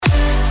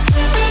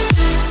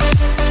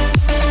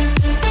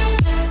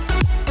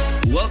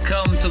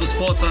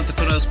Sports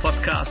Entrepreneurs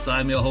Podcast.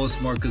 I'm your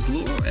host, Marcus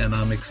Luhr, and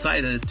I'm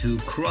excited to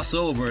cross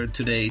over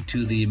today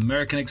to the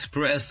American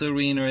Express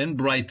Arena in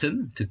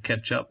Brighton to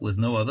catch up with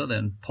no other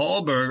than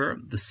Paul Barber,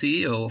 the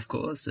CEO, of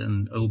course,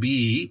 and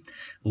OBE.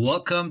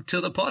 Welcome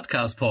to the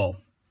podcast, Paul.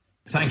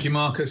 Thank you,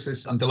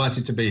 Marcus. I'm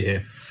delighted to be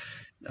here.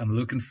 I'm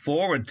looking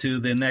forward to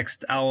the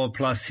next hour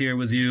plus here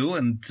with you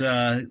and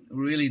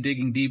really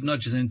digging deep, not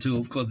just into,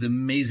 of course, the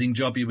amazing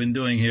job you've been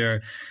doing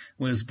here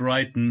with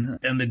Brighton.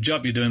 And the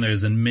job you're doing there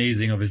is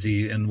amazing,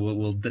 obviously, and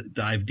we'll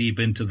dive deep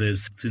into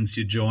this since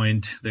you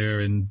joined there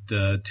in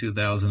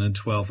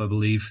 2012, I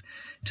believe,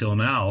 till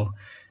now.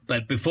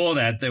 But before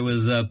that, there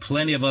was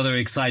plenty of other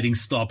exciting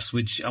stops,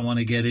 which I want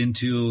to get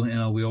into. You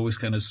know, we always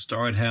kind of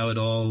start how it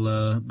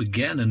all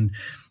began. And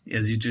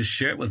as you just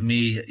shared with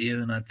me,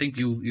 and I think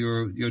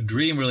your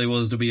dream really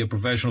was to be a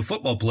professional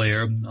football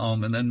player,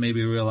 and then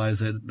maybe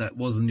realize that that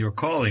wasn't your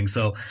calling.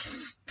 So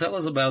tell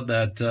us about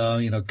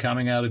that,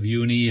 coming out of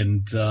uni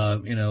and,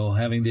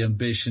 having the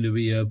ambition to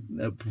be a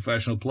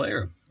professional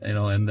player,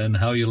 and then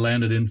how you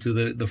landed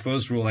into the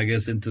first role, I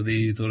guess, into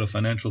the sort of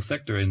financial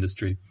sector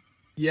industry.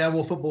 Yeah,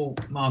 well, football,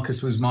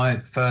 Marcus, was my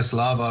first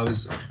love. I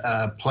was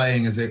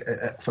playing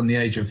from the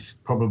age of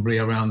probably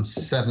around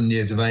 7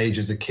 years of age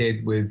as a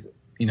kid with,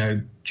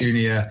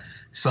 junior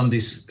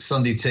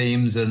Sunday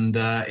teams and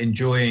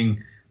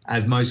enjoying,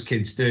 as most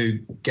kids do,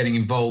 getting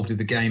involved with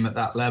the game at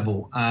that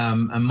level.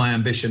 And my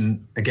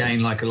ambition,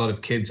 again, like a lot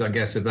of kids, I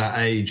guess, of that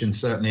age, and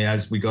certainly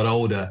as we got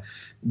older,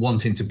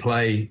 wanting to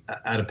play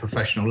at a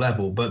professional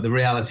level. But the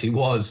reality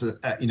was that,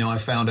 I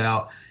found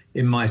out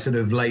in my sort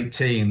of late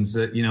teens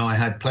that, I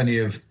had plenty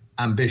of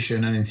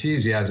ambition and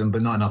enthusiasm,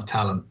 but not enough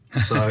talent.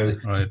 So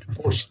right.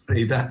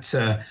 Unfortunately,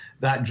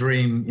 that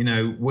dream,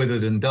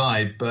 withered and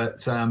died.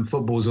 But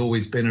football's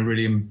always been a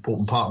really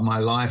important part of my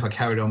life. I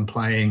carried on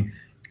playing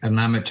at an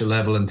amateur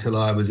level until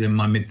I was in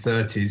my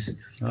mid-30s.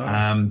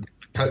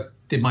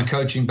 Did my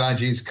coaching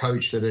badges,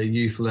 coached at a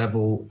youth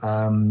level,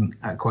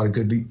 at quite a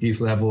good youth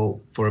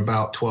level for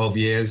about 12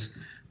 years.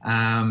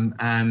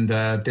 And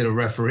did a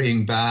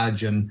refereeing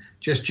badge and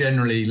just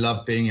generally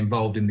loved being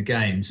involved in the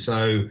game.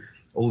 So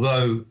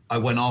although I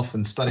went off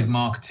and studied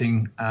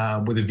marketing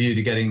with a view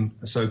to getting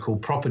a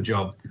so-called proper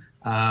job,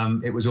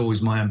 it was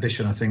always my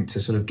ambition, I think, to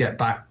sort of get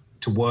back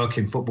to work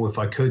in football if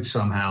I could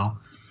somehow.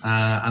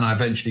 And I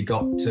eventually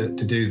got to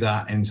do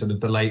that in sort of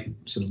the late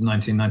sort of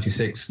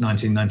 1996,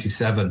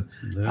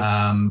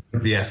 1997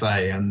 with the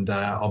FA. And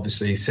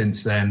obviously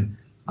since then,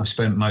 I've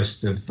spent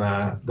most of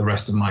the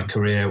rest of my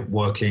career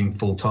working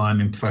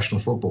full-time in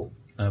professional football.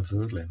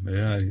 Absolutely.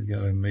 Yeah, you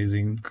got an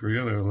amazing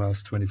career there the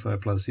last 25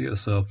 plus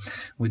years, so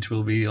which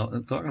we'll be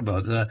talking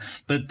about.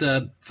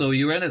 So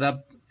you ended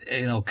up,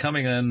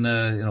 coming in,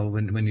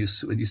 when you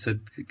said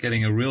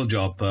getting a real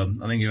job, I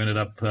think you ended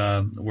up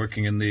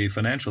working in the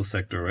financial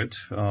sector, right?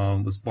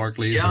 With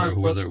Barclays, or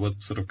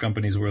what sort of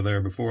companies were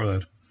there before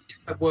that?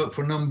 I've worked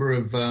for a number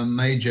of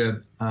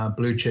major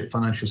blue chip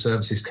financial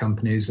services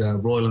companies,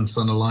 Royal &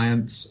 Sun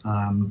Alliance,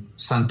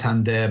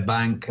 Santander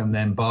Bank, and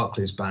then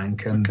Barclays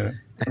Bank, and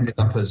ended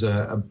up as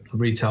a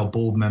retail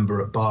board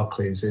member at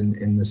Barclays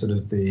in the sort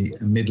of the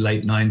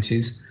mid-late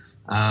 90s.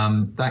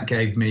 That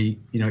gave me,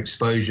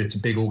 exposure to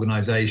big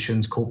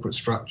organizations, corporate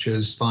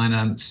structures,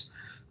 finance,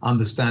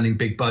 understanding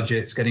big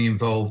budgets, getting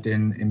involved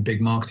in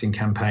big marketing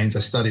campaigns. I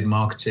studied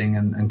marketing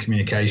and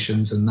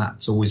communications, and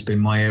that's always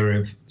been my area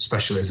of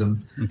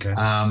specialism. Okay.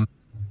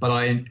 But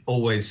I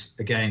always,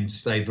 again,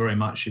 stayed very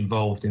much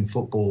involved in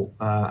football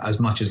as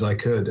much as I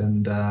could,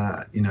 and,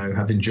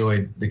 have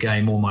enjoyed the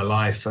game all my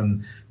life.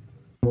 And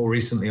more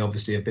recently,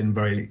 obviously, I've been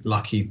very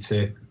lucky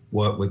to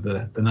work with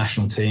the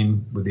national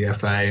team, with the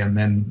FA, and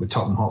then with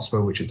Tottenham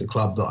Hotspur, which is the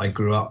club that I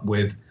grew up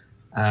with,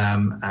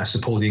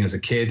 supporting as a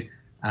kid,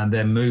 and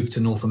then moved to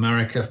North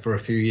America for a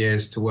few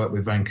years to work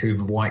with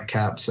Vancouver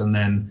Whitecaps, and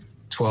then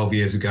 12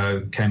 years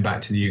ago came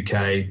back to the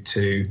UK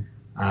to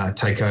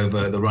take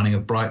over the running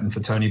of Brighton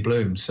for Tony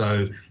Bloom.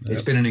 So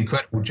It's been an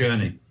incredible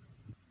journey.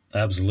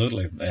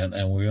 Absolutely, and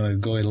we're going to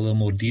go in a little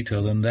more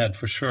detail than that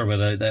for sure.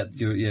 But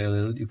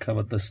you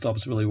covered the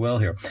stops really well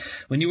here.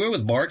 When you were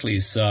with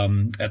Barclays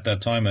at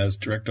that time as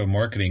director of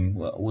marketing,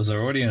 was there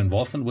already an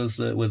involvement with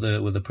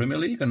the Premier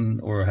League,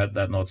 or had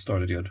that not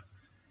started yet?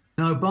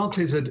 No,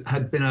 Barclays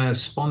had been a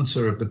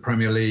sponsor of the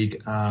Premier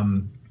League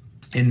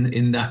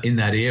in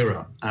that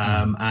era,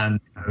 and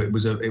it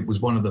was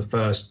one of the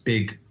first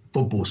big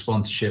football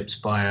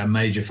sponsorships by a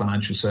major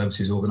financial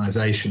services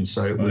organisation.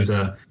 So it was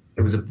a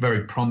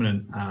very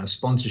prominent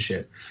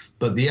sponsorship.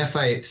 But the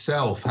FA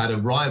itself had a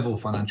rival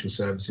financial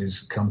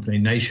services company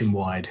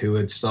nationwide who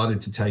had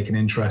started to take an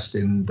interest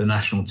in the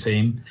national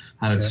team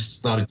and had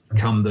started to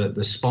become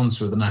the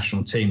sponsor of the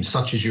national team,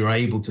 such as you're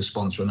able to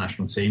sponsor a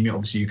national team.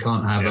 Obviously, you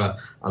can't have a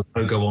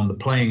logo on the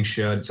playing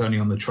shirt. It's only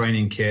on the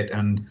training kit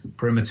and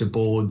perimeter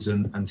boards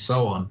and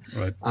so on.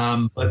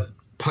 Right. But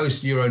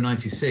post Euro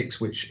 96,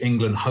 which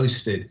England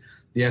hosted,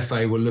 the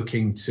FA were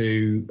looking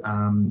to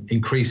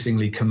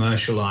increasingly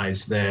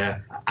commercialise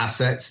their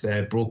assets,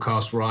 their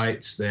broadcast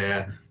rights,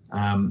 their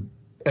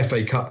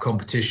FA Cup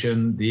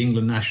competition, the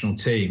England national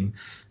team.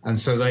 And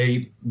so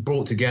they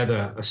brought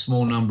together a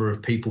small number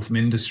of people from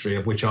industry,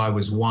 of which I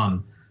was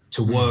one,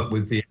 to work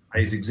with the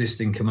FA's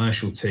existing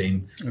commercial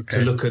team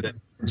to look at a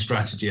different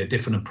strategy, a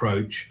different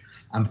approach.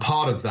 And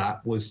part of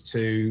that was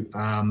to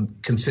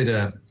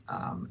consider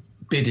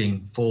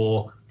bidding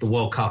for the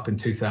World Cup in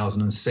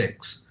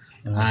 2006.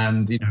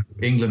 And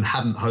England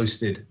hadn't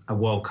hosted a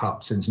World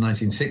Cup since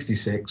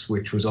 1966,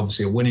 which was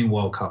obviously a winning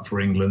World Cup for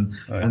England.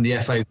 Right. And the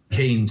FA were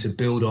keen to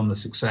build on the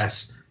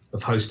success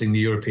of hosting the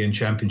European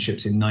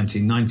Championships in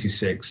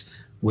 1996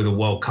 with a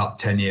World Cup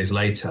 10 years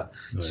later.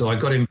 Right. So I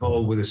got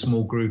involved with a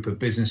small group of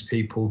business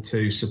people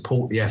to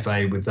support the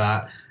FA with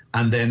that.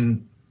 And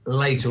then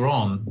later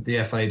on,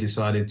 the FA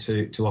decided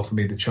to offer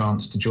me the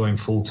chance to join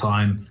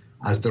full-time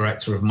as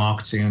Director of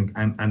Marketing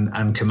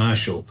and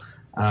Commercial.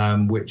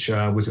 Which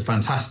was a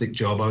fantastic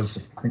job. I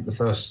was, I think, the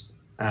first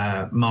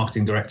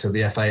marketing director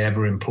the FA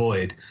ever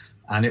employed.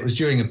 And it was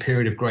during a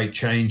period of great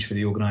change for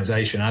the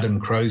organisation. Adam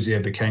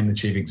Crozier became the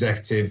chief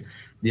executive.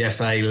 The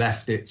FA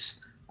left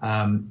its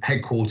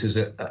headquarters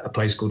at a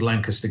place called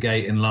Lancaster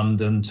Gate in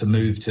London to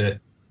move to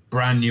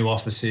brand new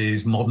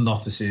offices, modern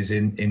offices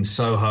in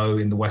Soho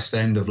in the West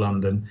End of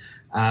London.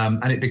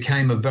 And it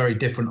became a very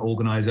different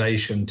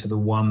organisation to the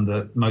one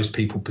that most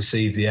people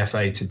perceive the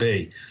FA to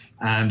be.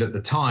 And at the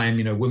time,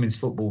 women's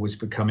football was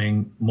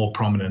becoming more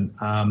prominent.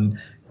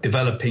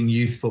 Developing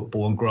youth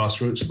football and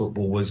grassroots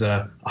football was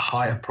a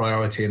higher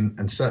priority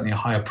and certainly a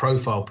higher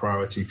profile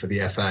priority for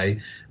the FA.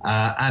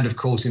 And of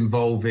course,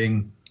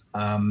 involving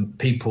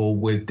people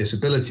with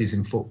disabilities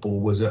in football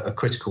was a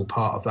critical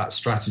part of that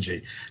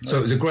strategy. So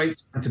it was a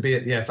great time to be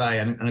at the FA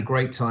and a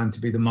great time to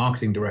be the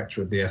marketing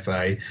director of the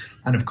FA.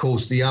 And of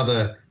course, the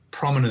other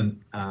prominent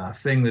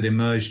thing that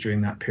emerged during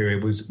that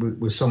period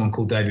was someone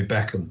called David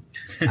Beckham,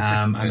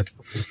 and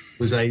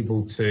was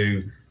able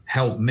to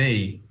help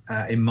me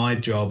in my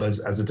job as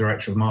a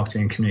director of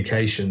marketing and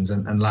communications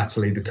and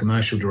latterly the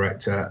commercial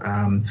director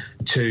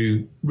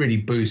to really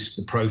boost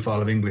the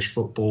profile of English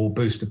football,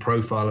 boost the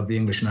profile of the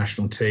English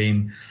national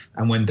team.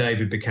 And when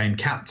David became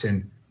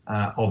captain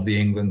of the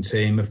England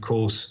team, of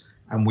course,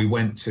 and we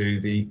went to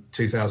the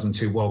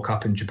 2002 World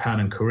Cup in Japan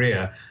and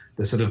Korea,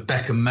 the sort of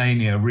Beckham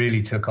mania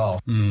really took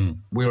off. We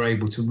were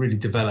able to really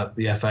develop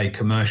the FA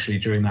commercially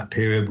during that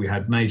period. We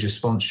had major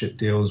sponsorship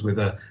deals with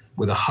a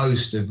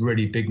host of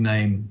really big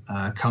name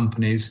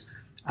companies.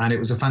 And it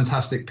was a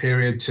fantastic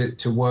period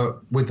to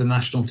work with the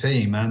national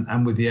team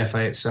and with the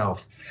FA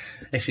itself.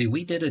 Actually,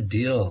 we did a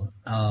deal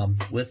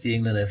with the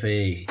England FA.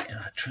 And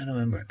I'm trying to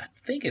remember. I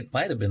think it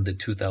might have been the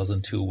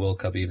 2002 World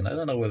Cup even. I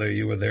don't know whether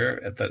you were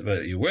there at that.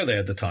 But you were there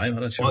at the time.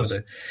 I'm not sure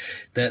whether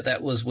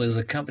that was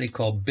a company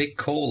called Big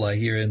Cola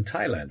here in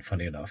Thailand,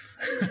 funny enough.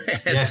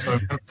 Yes.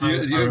 Do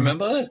you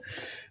remember that?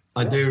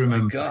 I do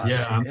remember. Oh God.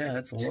 Yeah,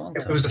 that's a long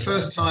time. It was the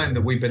first time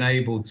that we've been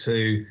able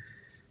to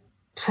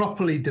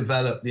properly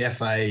develop the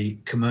FA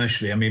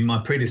commercially. I mean, my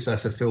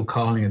predecessor, Phil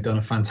Carling, had done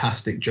a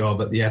fantastic job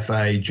at the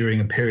FA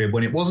during a period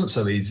when it wasn't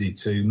so easy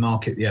to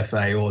market the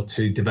FA or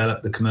to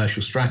develop the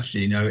commercial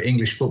strategy.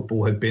 English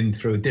football had been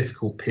through a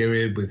difficult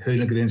period with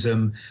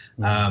hooliganism,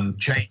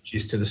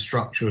 changes to the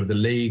structure of the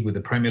league, with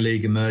the Premier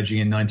League emerging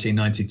in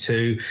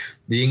 1992.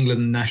 The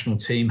England national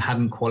team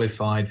hadn't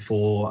qualified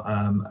for,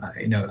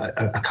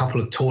 a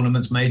couple of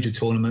tournaments, major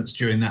tournaments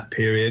during that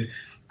period.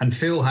 And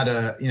Phil had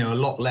a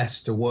lot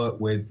less to work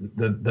with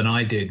than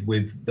I did,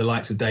 with the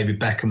likes of David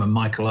Beckham and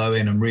Michael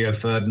Owen and Rio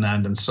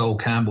Ferdinand and Sol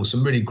Campbell,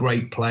 some really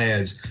great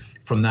players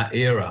from that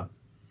era.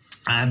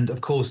 And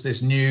of course,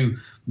 this new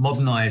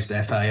modernised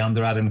FA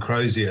under Adam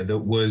Crozier that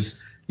was,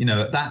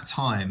 at that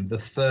time, the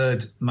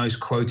third most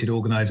quoted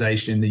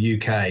organisation in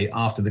the UK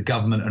after the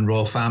government and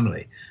royal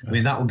family. I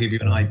mean, that will give you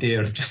an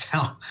idea of just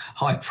how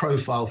high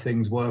profile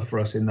things were for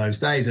us in those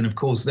days. And of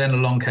course, then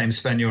along came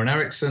Sven-Göran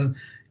Eriksson,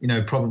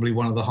 probably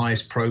one of the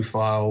highest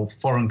profile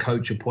foreign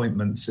coach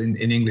appointments in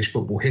English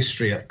football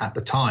history at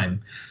the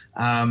time.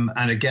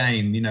 And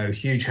again,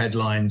 huge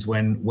headlines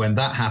when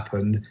that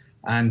happened,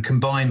 and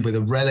combined with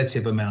a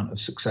relative amount of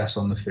success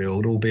on the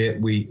field, albeit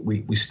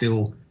we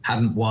still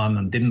hadn't won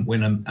and didn't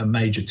win a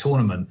major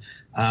tournament.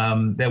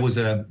 There was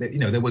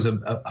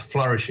a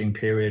flourishing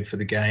period for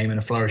the game and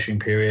a flourishing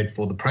period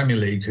for the Premier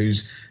League,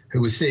 who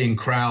was seeing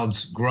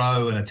crowds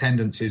grow and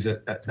attendances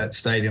at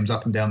stadiums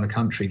up and down the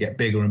country get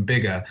bigger and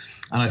bigger.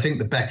 And I think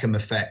the Beckham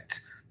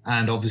effect,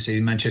 and obviously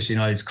Manchester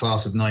United's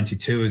class of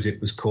 92, as it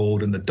was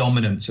called, and the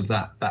dominance of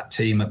that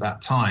team at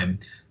that time,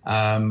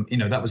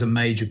 that was a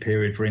major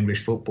period for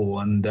English football,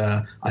 and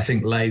I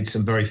think laid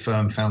some very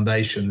firm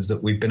foundations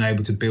that we've been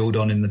able to build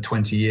on in the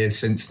 20 years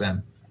since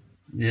then.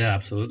 Yeah,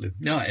 absolutely.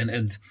 No,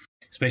 and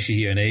especially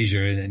here in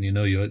Asia, and you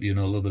know a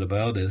little bit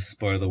about this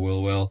part of the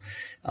world well.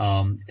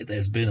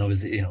 There's been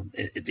obviously,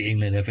 the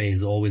England FA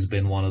has always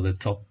been one of the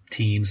top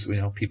teams,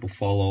 people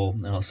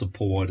follow,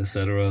 support,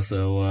 etc.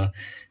 So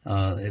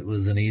it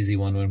was an easy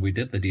one when we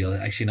did the deal.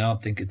 Actually, now I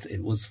think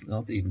it was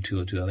not even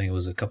 202. I think it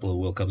was a couple of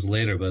World Cups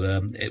later, but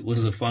it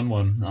was a fun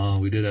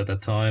one. We did at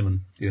that time,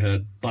 and you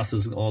had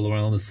buses all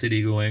around the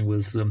city going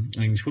with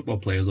English football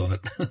players on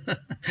it.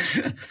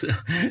 So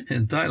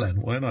in Thailand,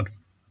 why not?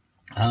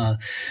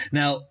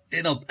 Now,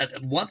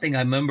 one thing I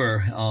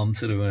remember,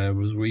 sort of when I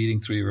was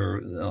reading through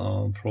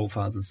your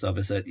profiles and stuff,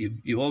 is that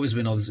you've always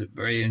been obviously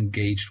very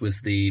engaged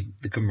with the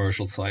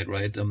commercial side,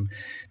 right?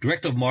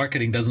 Director of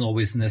marketing doesn't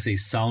always necessarily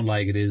sound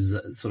like it is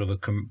sort of a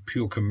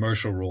pure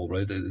commercial role,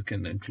 right? It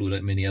can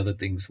include many other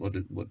things. What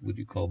would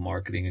you call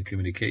marketing and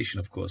communication,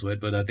 of course, right?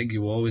 But I think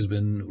you've always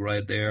been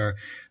right there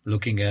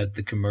looking at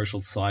the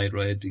commercial side,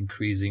 right?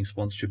 Increasing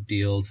sponsorship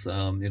deals.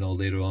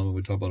 Later on when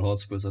we talk about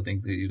Hotspurs, I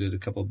think that you did a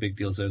couple of big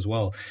deals there as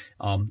well.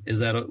 Is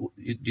that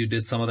you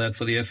did some of that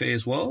for the FA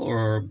as well,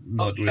 or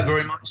not really?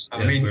 Very much so.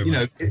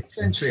 Yeah,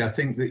 essentially, I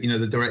think that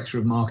the director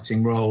of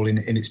marketing role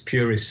in its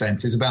purest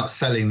sense is about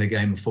selling the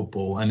game of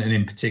football, and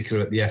in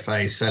particular at the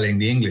FA, selling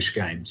the English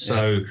game.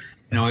 So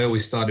I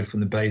always started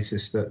from the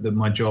basis that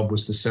my job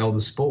was to sell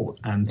the sport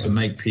and to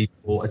make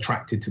people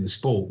attracted to the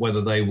sport,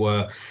 whether they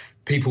were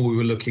people we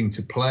were looking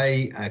to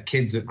play,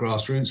 kids at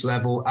grassroots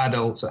level,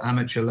 adults at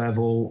amateur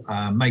level,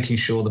 making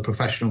sure the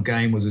professional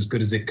game was as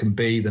good as it can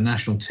be, the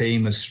national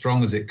team as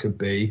strong as it could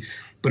be,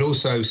 but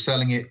also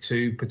selling it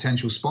to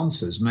potential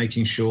sponsors,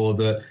 making sure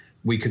that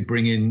we could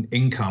bring in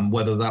income,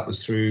 whether that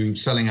was through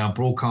selling our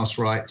broadcast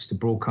rights to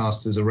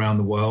broadcasters around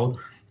the world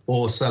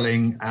or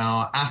selling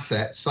our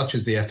assets, such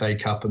as the FA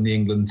Cup and the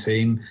England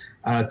team,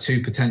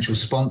 to potential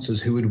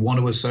sponsors who would want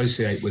to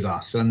associate with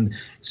us. And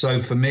so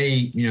for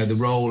me, the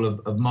role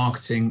of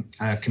marketing,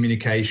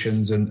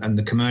 communications and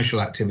the commercial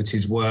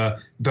activities were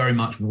very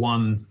much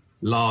one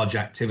large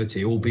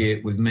activity,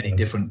 albeit with many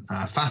different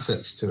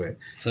facets to it.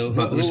 So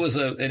who was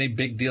any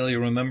big deal you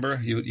remember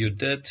you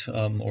did,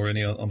 or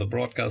any on the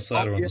broadcast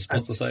side or on the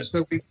sponsor side?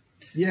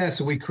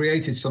 So we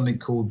created something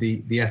called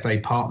the FA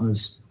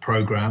Partners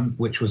Program,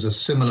 which was a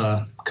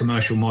similar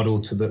commercial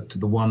model to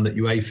the one that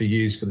UEFA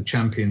used for the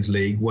Champions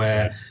League,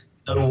 where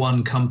no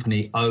one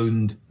company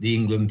owned the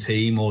England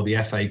team or the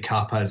FA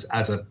Cup as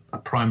a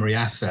primary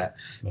asset,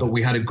 but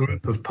we had a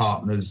group of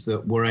partners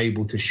that were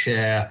able to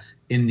share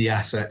in the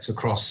assets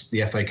across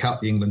the FA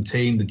Cup, the England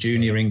team, the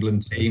junior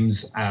England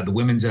teams, the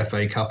Women's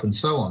FA Cup, and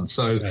so on.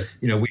 So,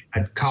 we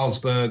had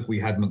Carlsberg, we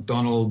had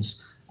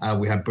McDonald's,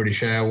 we had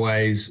British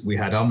Airways, we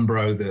had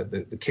Umbro,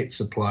 the kit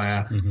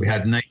supplier, we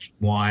had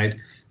Nationwide,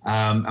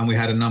 and we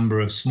had a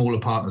number of smaller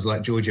partners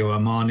like Giorgio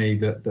Armani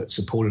that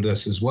supported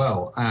us as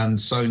well, and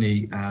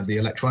Sony, the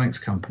electronics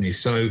company.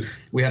 So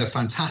we had a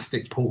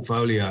fantastic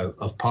portfolio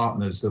of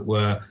partners that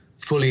were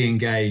fully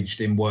engaged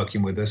in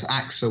working with us.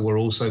 AXA were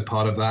also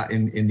part of that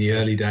in the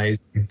early days,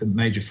 the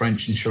major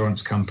French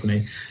insurance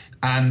company.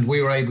 And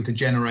we were able to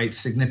generate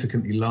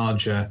significantly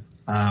larger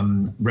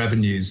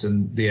revenues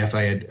than the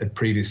FA had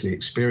previously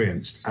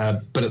experienced.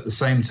 But at the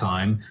same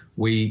time,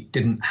 we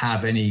didn't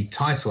have any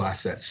title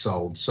assets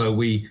sold. So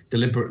we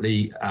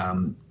deliberately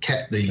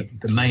kept the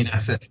main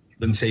assets of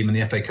the team and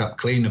the FA Cup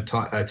clean of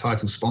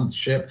title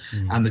sponsorship.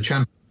 And the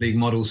Champions League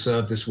model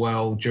served us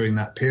well during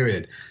that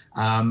period.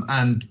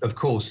 And of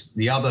course,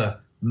 the other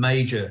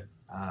major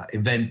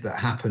event that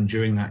happened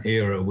during that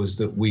era was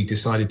that we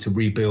decided to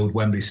rebuild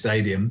Wembley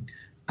Stadium.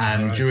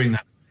 And during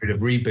that period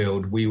of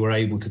rebuild, we were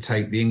able to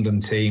take the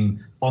England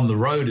team on the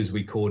road, as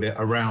we called it,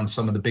 around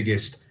some of the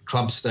biggest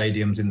club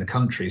stadiums in the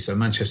country. So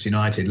Manchester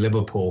United,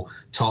 Liverpool,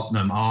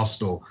 Tottenham,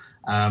 Arsenal,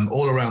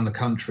 all around the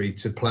country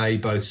to play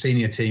both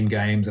senior team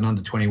games and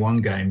under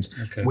 21 games,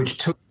 which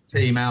took the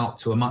team out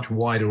to a much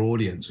wider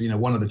audience.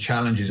 One of the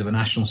challenges of a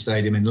national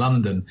stadium in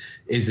London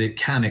is it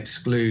can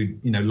exclude,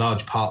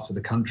 large parts of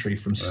the country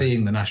from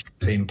seeing the national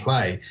team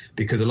play,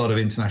 because a lot of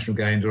international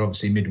games are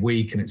obviously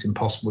midweek and it's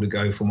impossible to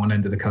go from one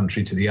end of the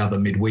country to the other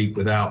midweek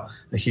without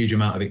a huge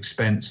amount of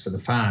expense for the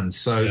fans.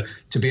 So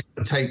to be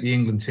able to take the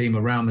England team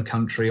around the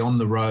country on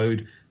the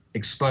road,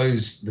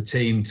 expose the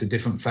team to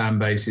different fan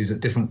bases at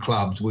different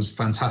clubs was a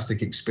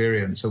fantastic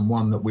experience, and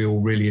one that we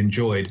all really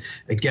enjoyed.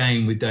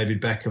 Again, with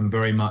David Beckham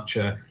very much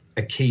a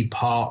key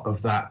part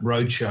of that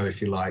roadshow,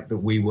 if you like, that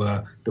we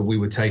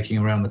were taking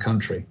around the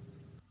country.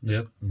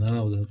 Yep,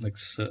 no, that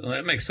makes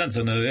sense.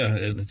 And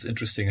it's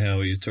interesting how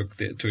you took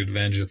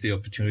advantage of the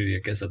opportunity, I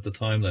guess, at the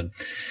time.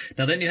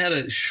 Now then you had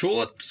a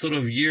short sort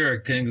of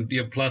year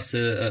plus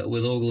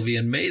with Ogilvy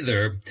and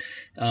Mather,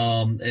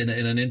 in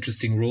an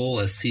interesting role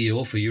as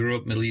CEO for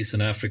Europe, Middle East,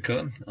 and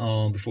Africa.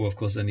 Before, of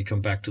course, then you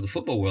come back to the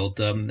football world.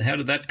 How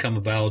did that come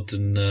about?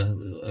 And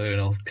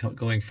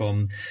going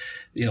from,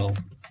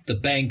 the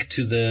bank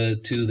to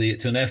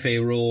an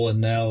FA role,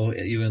 and now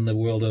you're in the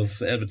world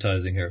of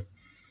advertising here.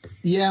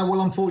 Yeah,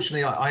 well,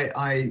 unfortunately,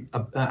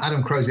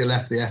 Adam Crozier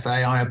left the FA.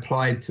 I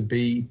applied to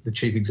be the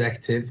chief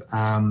executive.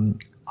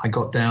 I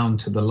got down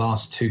to the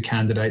last two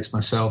candidates,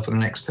 myself and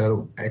an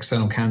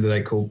external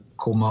candidate called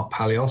called Mark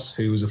Palios,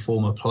 who was a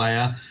former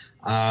player.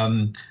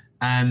 And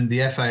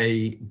the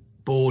FA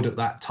board at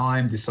that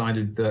time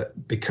decided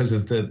that because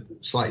of the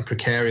slightly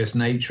precarious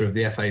nature of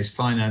the FA's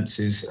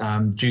finances,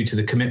 due to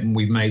the commitment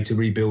we've made to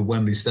rebuild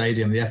Wembley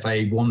Stadium, the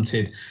FA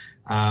wanted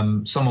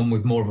someone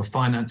with more of a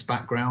finance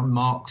background.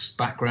 Mark's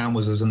background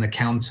was as an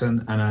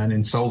accountant and an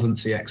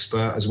insolvency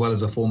expert, as well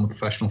as a former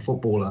professional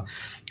footballer.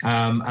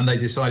 And they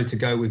decided to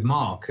go with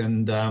Mark.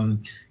 And,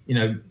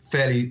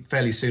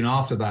 fairly soon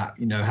after that,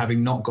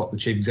 having not got the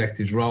chief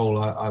executive's role,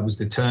 I was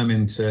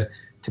determined to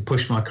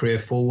push my career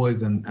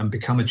forward and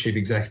become a chief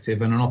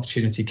executive. And an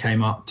opportunity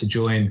came up to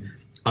join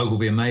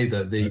Ogilvy and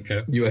Mather,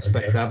 the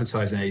US-based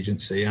advertising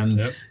agency,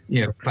 and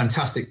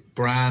fantastic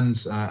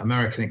brands,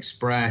 American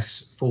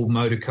Express, Ford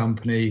Motor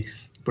Company,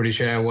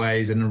 British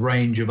Airways, and a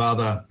range of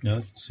other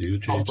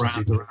top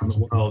brands around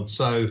the world.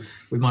 So,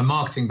 with my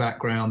marketing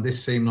background,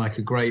 this seemed like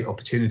a great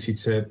opportunity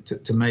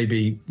to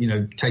maybe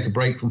take a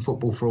break from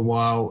football for a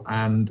while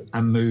and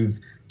move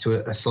to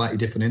a slightly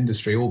different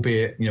industry,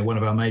 albeit, one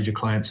of our major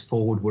clients,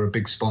 Ford, were a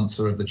big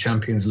sponsor of the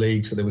Champions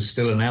League. So there was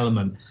still an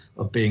element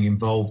of being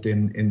involved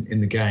in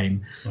the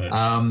game.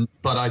 Right.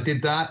 But I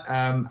did that.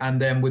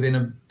 And then within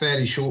a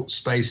fairly short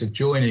space of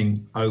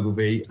joining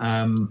Ogilvy,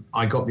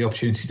 I got the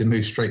opportunity to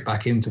move straight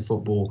back into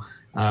football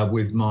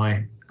with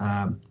my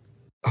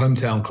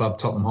hometown club,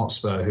 Tottenham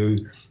Hotspur,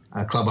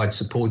 a club I'd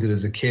supported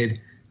as a kid.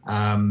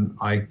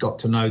 I got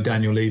to know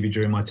Daniel Levy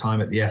during my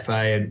time at the FA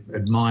and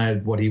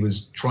admired what he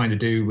was trying to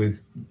do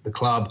with the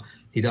club.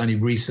 He'd only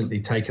recently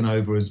taken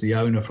over as the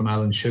owner from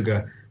Alan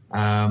Sugar,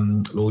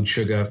 Lord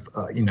Sugar,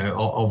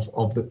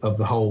 of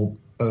the whole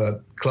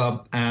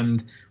club,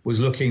 and was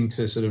looking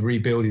to sort of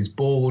rebuild his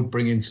board,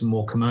 bring in some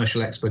more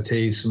commercial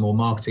expertise, some more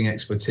marketing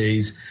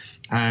expertise.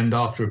 And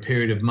after a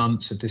period of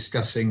months of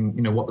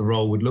discussing, what the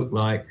role would look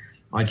like,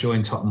 I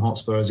joined Tottenham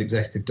Hotspur as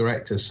executive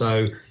director.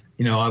 So,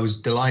 I was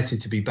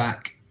delighted to be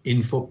back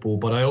in football,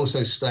 but I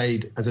also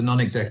stayed as a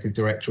non-executive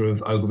director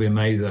of Ogilvy and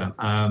Mather,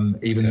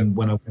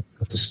 when I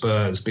went to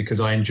Spurs,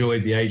 because I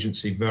enjoyed the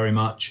agency very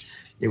much.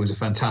 It was a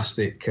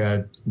fantastic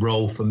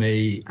role for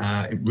me.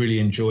 I really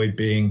enjoyed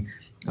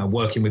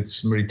working with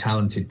some really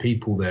talented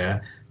people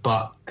there.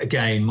 But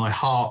again, my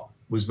heart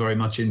was very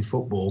much in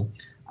football.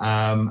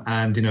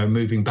 And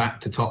moving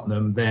back to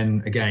Tottenham,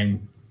 then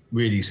again,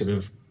 really sort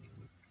of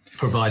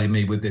provided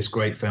me with this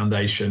great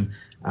foundation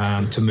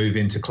to move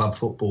into club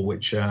football,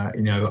 which,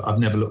 I've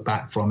never looked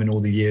back from in all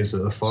the years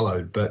that have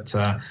followed. But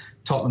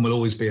Tottenham will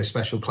always be a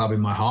special club in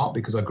my heart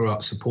because I grew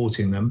up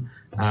supporting them.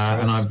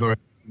 And I've very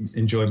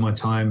enjoyed my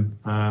time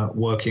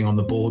working on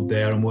the board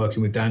there and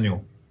working with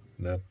Daniel.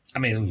 Yeah. I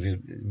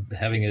mean,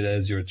 having it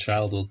as your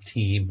childhood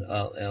team, and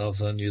all of a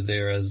sudden you're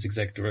there as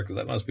executive director,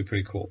 that must be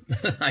pretty cool.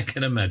 I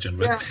can imagine.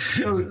 Right? Yeah.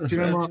 So, do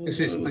you know, Marcus,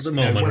 it's a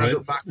moment, right?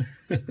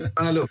 When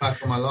I look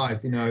back on my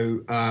life,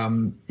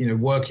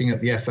 working at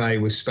the FA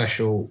was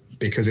special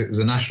because it was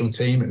a national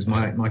team. It was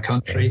my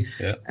country.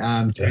 Yeah.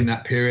 During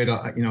that period,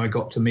 I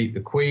got to meet the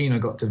Queen. I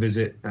got to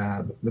visit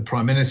the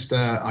Prime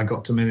Minister. I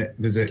got to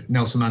visit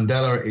Nelson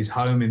Mandela at his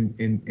home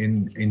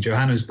in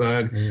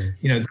Johannesburg.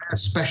 There are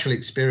special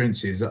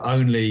experiences that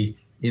only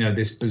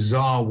this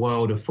bizarre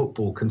world of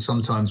football can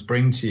sometimes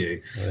bring to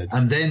you. Right.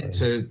 And then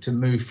to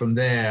move from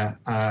there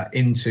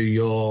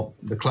into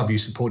the club you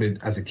supported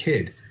as a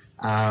kid,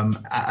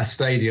 at a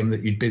stadium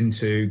that you'd been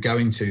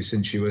going to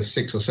since you were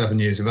 6 or 7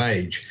 years of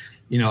age.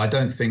 I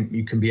don't think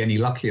you can be any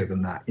luckier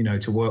than that,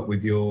 to work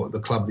with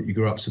the club that you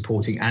grew up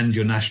supporting and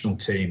your national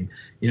team.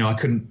 I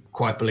couldn't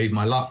quite believe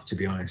my luck, to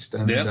be honest.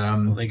 And,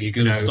 I think you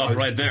could have stopped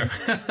right there.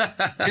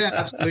 Yeah,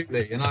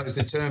 absolutely. And I was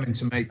determined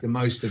to make the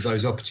most of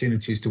those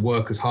opportunities to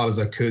work as hard as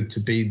I could, to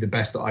be the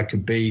best that I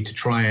could be, to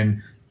try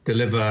and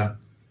deliver,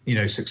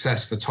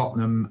 success for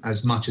Tottenham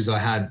as much as I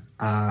had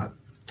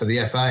for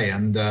the FA.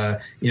 And,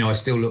 I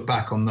still look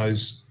back on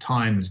those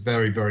times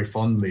very, very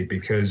fondly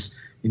because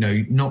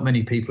not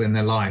many people in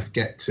their life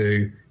get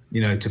to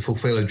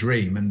fulfill a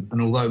dream.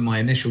 And although my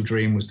initial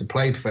dream was to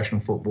play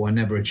professional football, I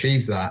never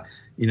achieved that.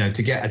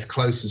 To get as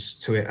close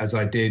to it as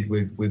I did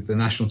with the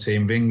national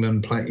team of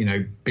England,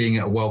 being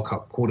at a World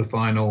Cup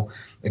quarterfinal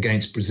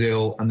against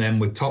Brazil, and then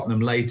with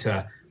Tottenham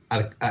later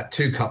at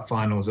 2 cup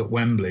finals at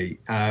Wembley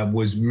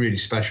was really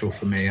special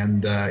for me,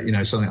 and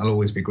something I'll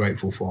always be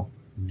grateful for.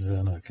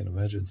 Yeah, no, I can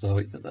imagine. So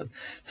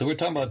we're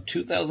talking about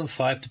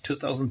 2005 to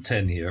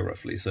 2010 here,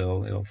 roughly.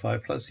 So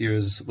 5+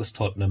 years with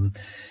Tottenham,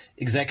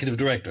 executive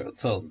director.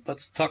 So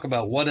let's talk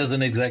about what does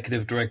an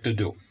executive director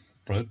do,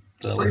 right?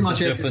 What's the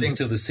difference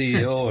to the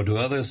CEO or to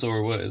others,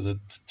 or what is it?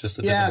 Just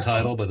a different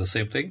title, but the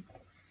same thing.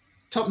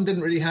 Tottenham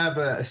didn't really have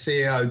a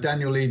CEO.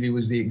 Daniel Levy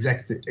was the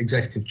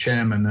executive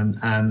chairman,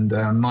 and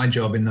my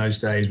job in those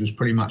days was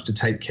pretty much to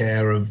take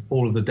care of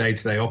all of the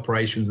day-to-day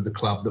operations of the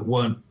club that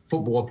weren't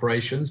football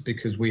operations,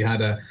 because we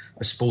had a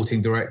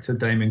sporting director,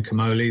 Damien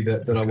Comoli,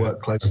 that I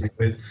worked closely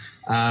with.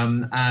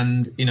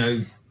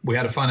 We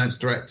had a finance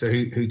director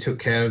who took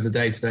care of the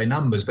day-to-day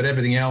numbers, but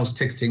everything else,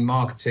 ticketing,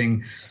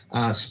 marketing,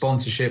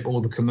 sponsorship,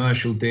 all the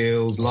commercial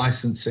deals,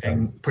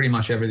 licensing, pretty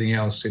much everything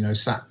else,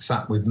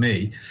 sat with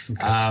me. Okay.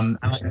 And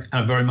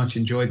I very much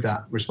enjoyed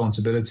that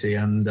responsibility.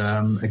 And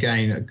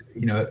again,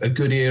 a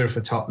good era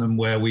for Tottenham,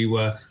 where we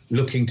were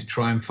looking to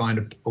try and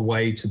find a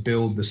way to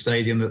build the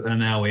stadium that they're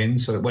now in.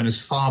 So it went as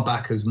far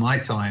back as my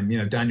time,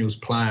 Daniel's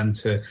plan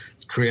to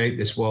create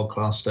this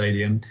world-class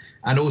stadium,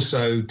 and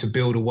also to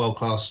build a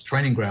world-class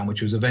training ground,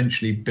 which was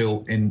eventually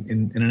built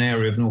in an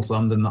area of North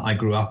London that I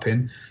grew up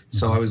in.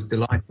 So I was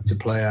delighted to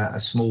play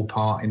a small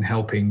part in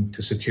helping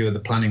to secure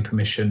the planning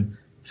permission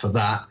for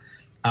that.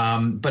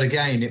 But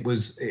again, it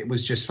was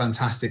just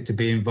fantastic to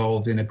be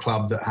involved in a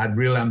club that had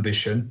real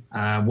ambition,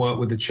 work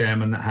with the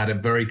chairman that had a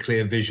very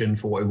clear vision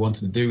for what he wanted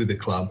to do with the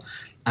club,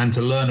 and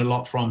to learn a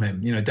lot from him.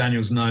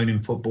 Daniel's known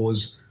in football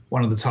as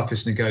one of the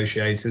toughest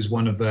negotiators,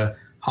 one of the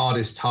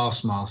hardest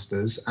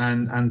taskmasters,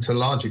 and to a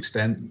large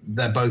extent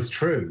they're both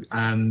true.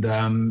 And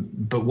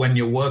but when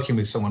you're working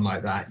with someone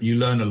like that, you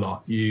learn a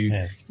lot.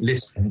 You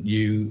listen,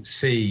 you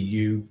see,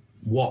 you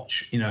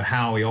watch,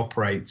 how he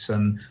operates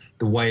and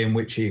the way in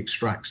which he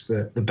extracts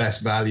the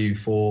best value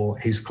for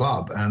his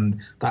club. And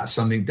that's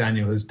something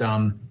Daniel has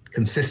done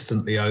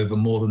consistently over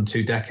more than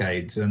 2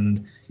 decades.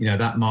 And,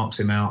 that marks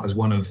him out as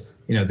one of,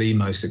 the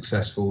most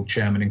successful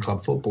chairman in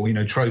club football.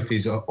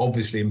 Trophies are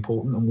obviously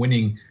important, and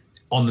winning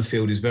on the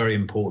field is very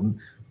important,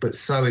 but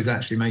so is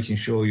actually making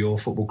sure your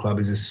football club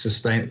is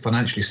as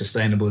financially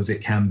sustainable as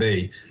it can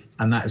be.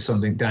 And that is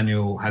something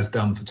Daniel has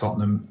done for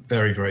Tottenham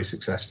very, very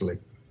successfully.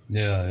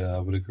 Yeah, I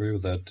would agree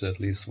with that. At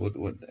least what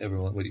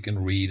you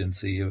can read and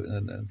see.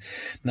 And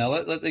now,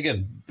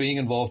 again, being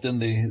involved in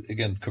the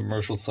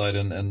commercial side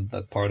and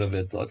that part of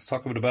it, let's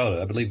talk a bit about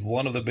it. I believe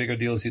one of the bigger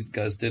deals you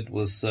guys did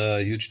was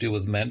a huge deal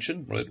with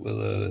Mansion, right, with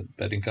a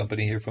betting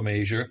company here from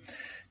Asia.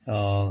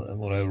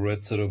 What I read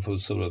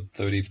was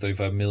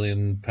 35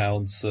 million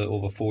pounds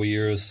over 4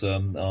 years for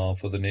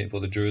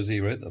the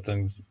jersey, right? I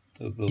think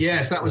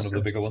that was one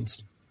of the bigger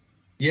ones.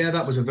 Yeah,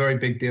 that was a very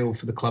big deal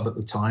for the club at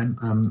the time.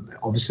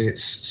 Obviously,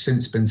 it's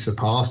since been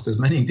surpassed, as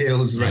many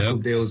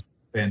record deals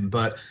have been.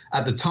 But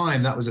at the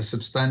time, that was a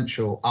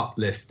substantial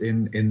uplift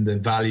in the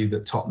value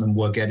that Tottenham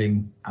were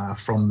getting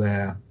from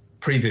their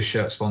previous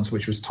shirt sponsor,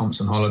 which was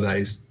Thompson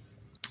Holidays.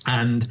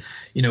 And,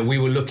 we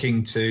were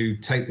looking to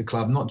take the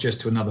club not just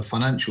to another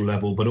financial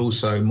level, but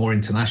also more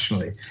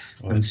internationally.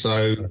 Right. And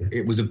so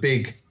it was a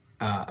big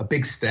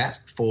step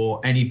for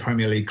any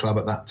Premier League club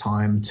at that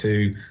time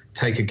to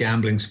take a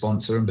gambling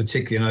sponsor, and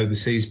particularly an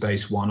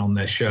overseas-based one, on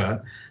their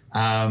shirt. But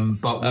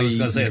I was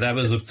going to say that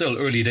was still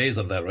early days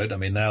of that, right? I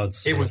mean, now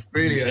it was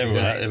really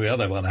every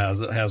other one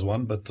has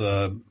one, but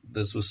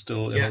this was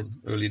still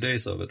early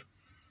days of it.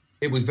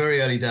 It was very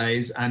early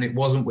days, and it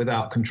wasn't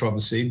without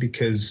controversy,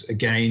 because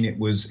again, it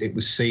was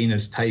seen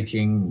as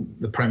taking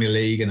the Premier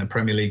League and a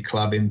Premier League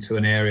club into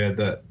an area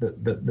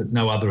that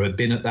no other had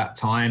been at that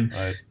time.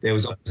 Right. There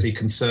was obviously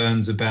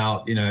concerns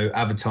about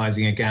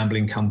advertising a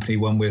gambling company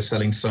when we're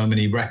selling so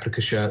many replica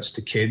shirts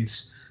to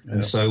kids,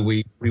 and so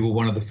we were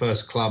one of the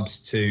first clubs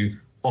to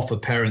offer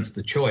parents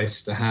the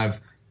choice to have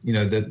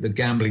the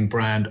gambling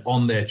brand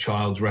on their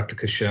child's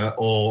replica shirt,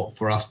 or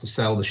for us to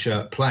sell the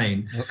shirt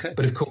plain. Okay.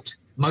 But of course,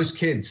 most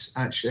kids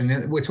actually,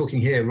 and we're talking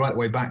here right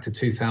way back to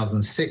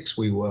 2006,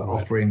 we were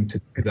offering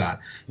to do that.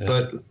 Yeah.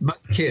 But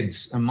most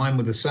kids, and mine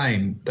were the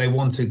same, they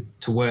wanted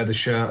to wear the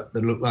shirt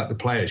that looked like the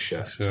player's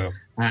shirt. Sure.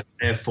 And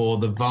therefore,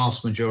 the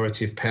vast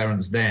majority of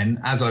parents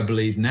then, as I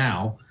believe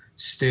now,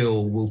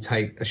 still will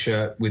take a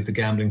shirt with the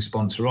gambling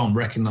sponsor on,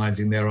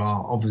 recognizing there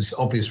are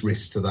obvious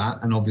risks to that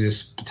and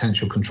obvious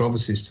potential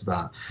controversies to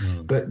that.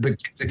 But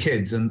kids are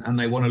kids, and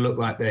they want to look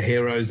like their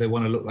heroes. They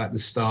want to look like the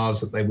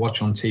stars that they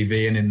watch on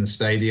TV and in the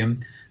stadium,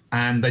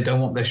 and they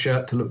don't want their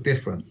shirt to look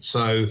different.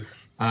 So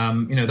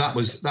that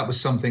was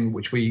something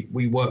which we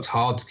worked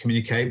hard to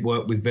communicate,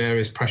 worked with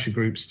various pressure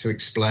groups to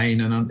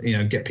explain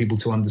and get people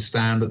to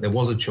understand that there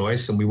was a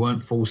choice, and we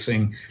weren't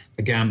forcing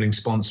a gambling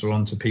sponsor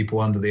onto people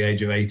under the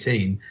age of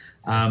 18.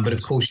 But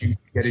of course, you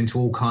get into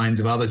all kinds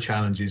of other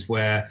challenges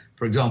where,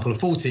 for example, a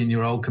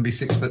 14-year-old can be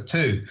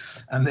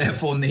 6'2" and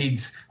therefore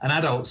needs an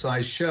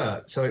adult-sized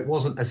shirt. So it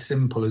wasn't as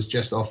simple as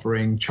just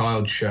offering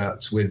child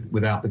shirts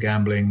without the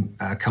gambling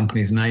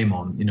company's name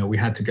on. We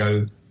had to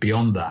go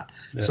beyond that.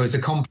 Yeah. So it's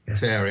a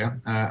complex area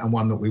and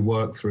one that we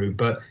worked through.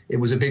 But it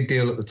was a big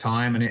deal at the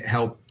time, and it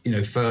helped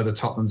further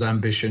Tottenham's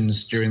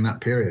ambitions during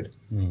that period.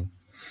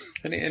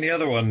 Any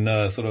other one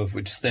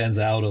which stands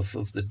out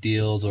of the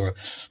deals, or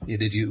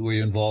were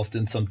you involved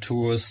in some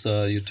tours?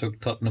 You took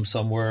Tottenham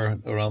somewhere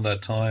around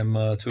that time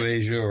to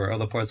Asia or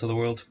other parts of the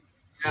world?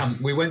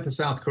 We went to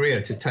South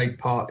Korea to take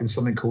part in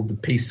something called the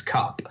Peace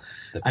Cup,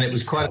 and it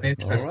was quite an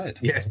interesting. All right.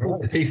 Yes,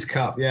 the Peace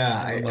Cup.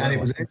 Yeah, and it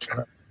was an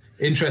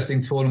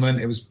interesting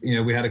tournament. It was,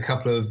 we had a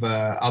couple of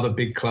other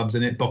big clubs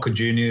in it. Boca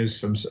Juniors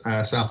from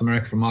South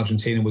America, from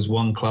Argentina, was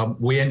one club.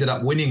 We ended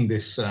up winning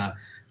this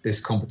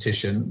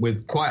competition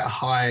with quite a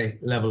high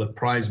level of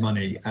prize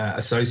money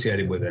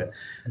associated with it.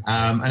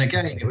 And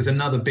again, it was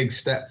another big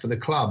step for the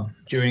club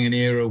during an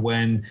era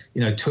when,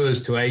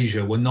 tours to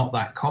Asia were not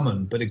that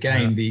common. But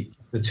again, the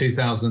the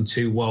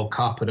 2002 World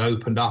Cup had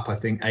opened up, I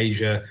think,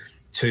 Asia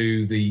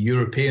to the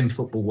European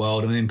football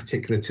world, and in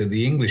particular to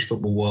the English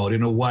football world,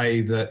 in a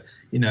way that,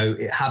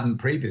 it hadn't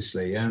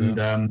previously. And,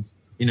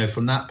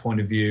 from that point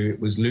of view, it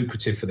was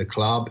lucrative for the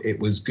club. It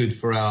was good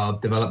for our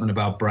development of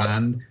our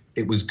brand.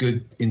 It was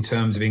good in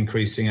terms of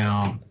increasing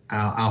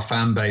our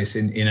fan base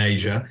in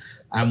Asia.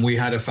 And we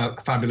had a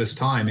fabulous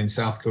time in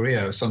South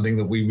Korea, something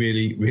that we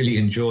really, really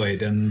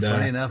enjoyed. And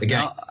funny enough,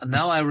 again,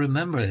 now I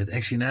remember it.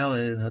 Actually, now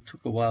it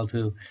took a while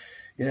to.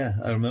 Yeah,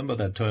 I remember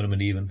that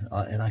tournament even,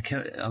 and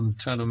I'm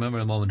trying to remember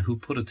a moment who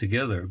put it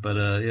together. But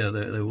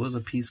there was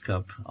a Peace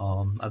Cup.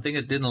 I think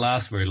it didn't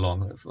last very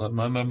long. I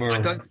remember. I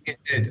don't think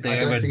it did.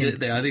 I think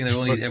they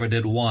only ever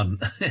did one,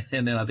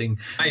 and then I think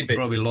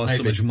probably lost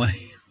so much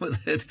money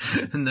with it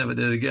and never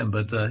did it again.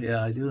 But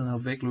I do now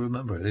vaguely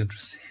remember it.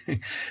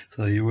 Interesting.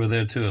 So you were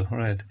there too,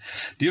 right?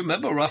 Do you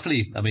remember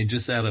roughly? I mean,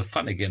 just out of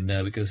fun again,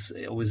 because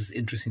it was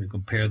interesting to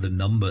compare the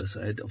numbers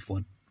of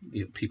what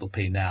people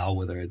pay now,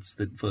 whether it's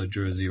for a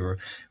jersey or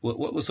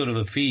what was sort of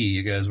a fee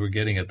you guys were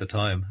getting at the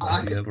time?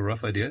 Do you have a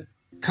rough idea?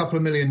 Couple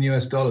of $1 million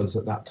at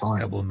that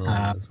time. Couple of million,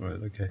 that's right.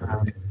 Okay.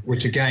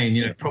 Which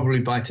again, probably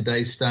by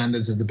today's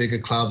standards of the bigger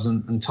clubs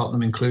and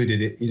Tottenham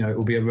included, it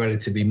will be a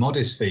relatively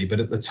modest fee.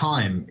 But at the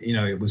time,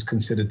 it was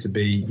considered to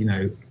be,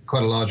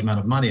 quite a large amount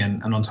of money,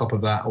 and on top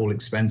of that, all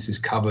expenses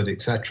covered,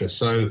 etc.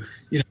 So,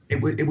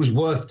 it was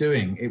worth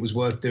doing. It was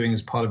worth doing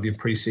as part of your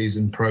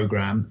pre-season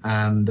program,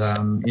 and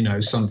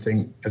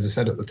something, as I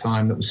said at the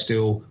time, that was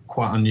still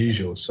quite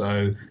unusual.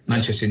 So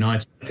Manchester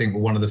United, I think, were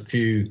one of the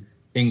few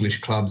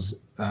English clubs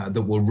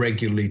that were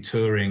regularly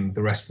touring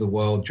the rest of the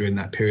world during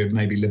that period,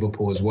 maybe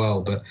Liverpool as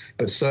well,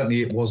 but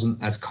certainly it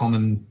wasn't as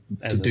common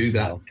to do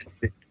that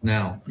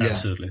now. Yeah.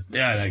 Absolutely.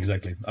 Yeah,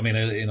 exactly. I mean,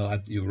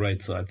 you're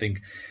right. So I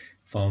think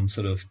from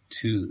sort of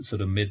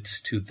mid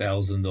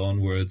 2000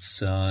 onwards,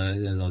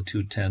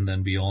 2010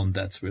 and beyond,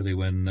 that's really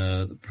when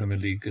the Premier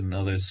League and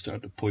others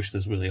start to push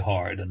this really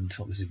hard. And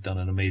obviously you've done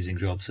an amazing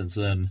job since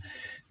then,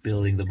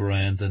 building the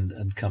brands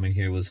and coming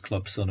here with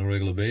clubs on a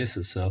regular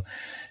basis. So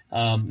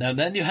now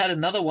then you had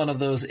another one of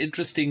those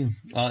interesting,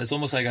 it's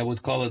almost like I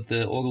would call it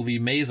the Ogilvy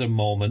Mazer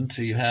moment.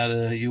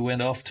 You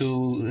went off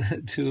to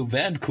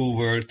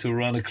Vancouver to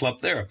run a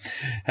club there.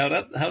 How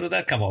did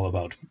that come all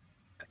about?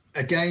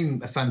 Again,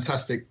 a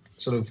fantastic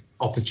sort of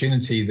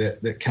opportunity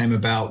that came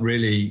about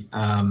really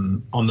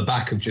on the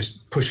back of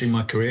just pushing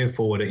my career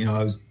forward.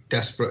 I was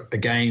desperate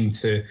again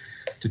to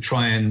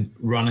try and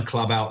run a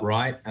club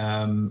outright.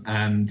 And,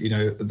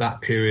 that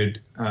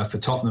period for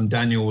Tottenham,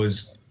 Daniel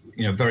was,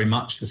 very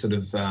much the sort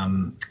of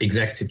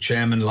executive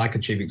chairman, like a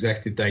chief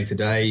executive day to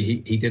day.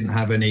 He didn't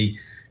have any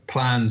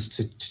plans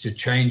to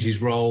change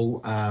his role.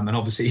 And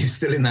obviously he's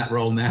still in that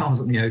role now,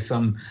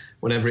 some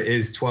whatever it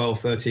is, 12,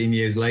 13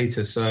 years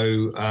later.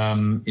 So,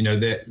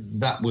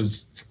 that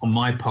was on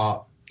my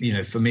part,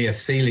 for me, a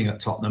ceiling at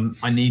Tottenham.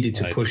 I needed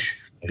to push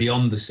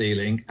beyond the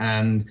ceiling,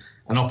 and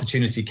an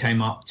opportunity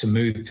came up to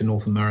move to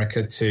North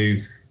America to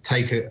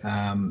take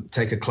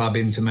a club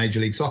into Major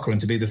League Soccer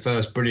and to be the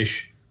first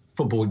British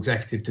football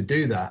executive to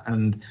do that.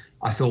 And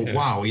I thought,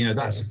 wow,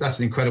 that's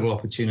an incredible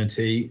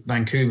opportunity.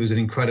 Vancouver's an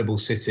incredible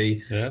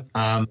city.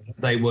 Yeah.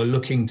 They were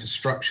looking to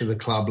structure the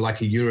club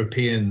like a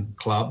European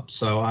club.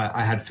 So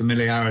I had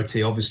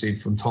familiarity, obviously,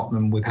 from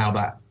Tottenham with how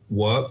that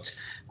worked.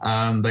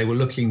 They were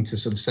looking to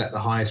sort of set the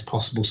highest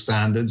possible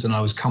standards, and I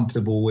was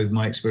comfortable with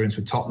my experience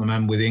with Tottenham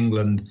and with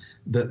England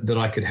that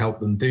I could help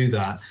them do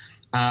that.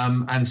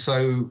 And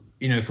so,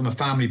 from a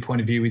family point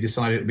of view, we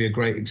decided it would be a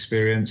great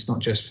experience, not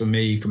just for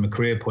me from a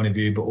career point of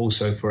view, but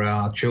also for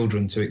our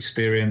children to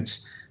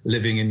experience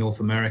living in North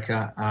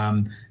America.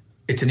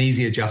 It's an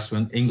easy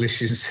adjustment.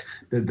 English is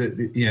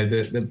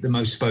the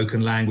most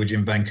spoken language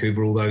in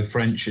Vancouver, although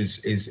French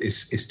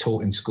is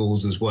taught in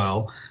schools as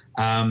well.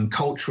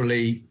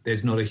 Culturally,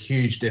 there's not a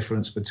huge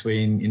difference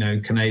between,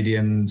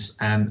 Canadians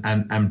and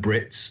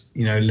Brits,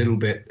 a little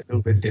bit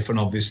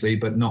different, obviously,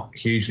 but not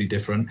hugely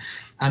different.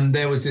 And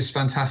there was this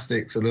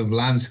fantastic sort of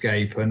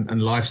landscape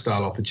and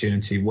lifestyle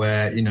opportunity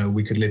where,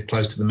 we could live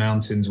close to the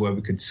mountains, where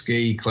we could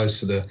ski,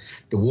 close to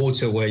the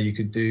water, where you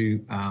could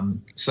do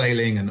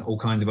sailing and all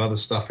kinds of other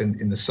stuff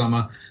in the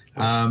summer.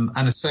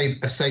 And a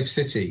safe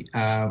city,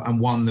 and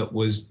one that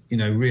was,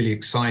 really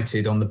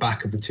excited on the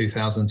back of the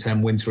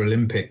 2010 Winter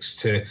Olympics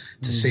to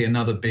see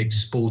another big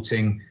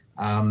sporting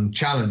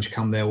challenge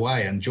come their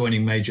way. And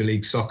joining Major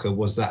League Soccer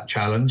was that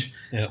challenge.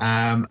 Yep.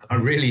 I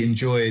really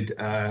enjoyed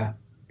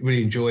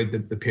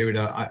the period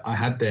I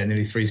had there,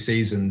 nearly 3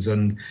 seasons.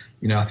 And,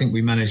 I think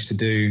we managed to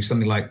do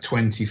something like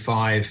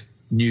 25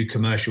 new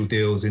commercial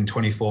deals in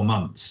 24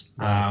 months.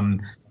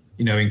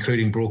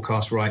 Including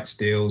broadcast rights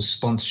deals,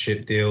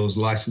 sponsorship deals,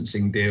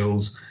 licensing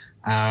deals.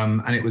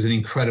 And it was an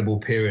incredible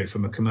period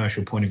from a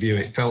commercial point of view.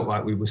 It felt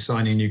like we were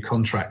signing new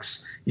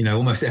contracts,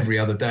 almost every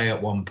other day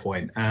at one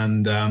point.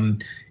 And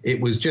it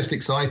was just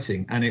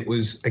exciting. And it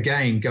was,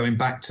 again, going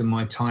back to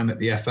my time at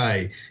the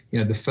FA,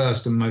 the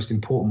first and most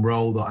important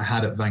role that I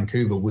had at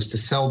Vancouver was to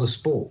sell the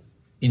sport,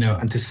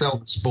 and to sell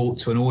the sport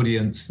to an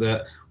audience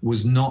that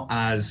was not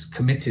as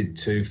committed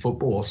to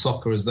football or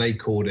soccer, as they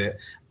called it,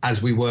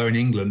 as we were in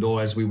England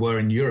or as we were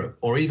in Europe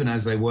or even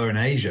as they were in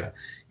Asia.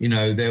 You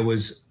know, there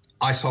was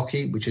ice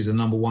hockey, which is the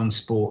 #1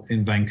 sport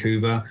in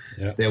Vancouver.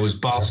 Yeah. There was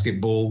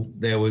basketball.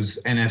 There was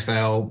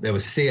NFL. There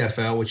was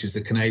CFL, which is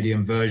the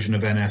Canadian version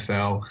of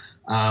NFL.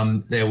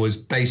 There was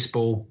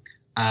baseball.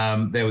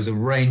 There was a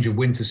range of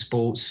winter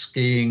sports,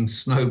 skiing,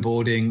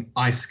 snowboarding,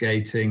 ice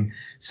skating.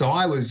 So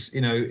I was,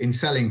 you know, in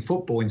selling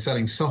football, in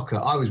selling soccer,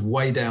 I was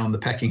way down the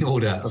pecking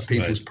order of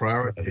people's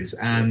priorities.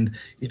 And,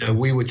 you know,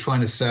 we were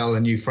trying to sell a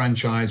new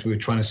franchise. We were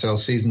trying to sell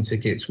season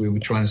tickets. We were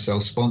trying to sell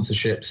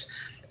sponsorships.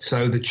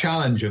 So the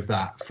challenge of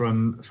that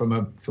from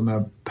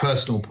a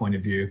personal point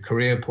of view,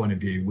 career point of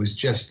view, was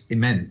just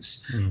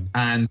immense.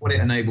 And what it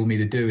enabled me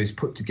to do is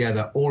put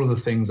together all of the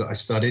things that I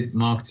studied,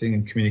 marketing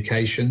and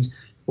communications,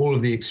 all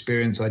of the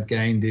experience I'd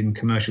gained in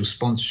commercial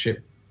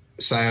sponsorship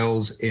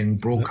sales, in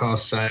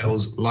broadcast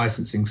sales,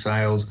 licensing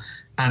sales,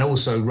 and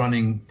also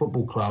running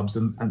football clubs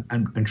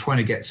and trying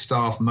to get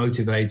staff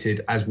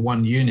motivated as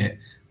one unit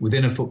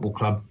within a football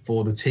club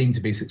for the team to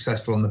be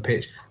successful on the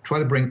pitch. Try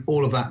to bring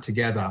all of that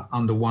together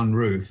under one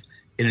roof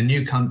in a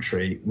new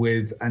country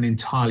with an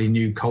entirely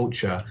new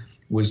culture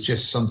was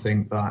just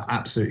something that I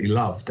absolutely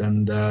loved.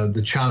 And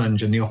the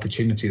challenge and the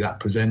opportunity that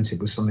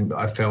presented was something that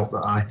I felt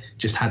that I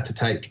just had to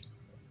take.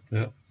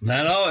 Yeah,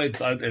 no,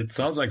 it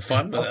sounds like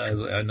fun. But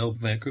I know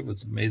Vancouver,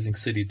 it's an amazing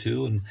city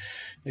too, and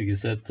like you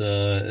said,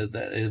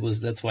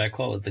 that's why I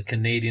call it the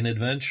Canadian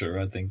adventure.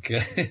 I think,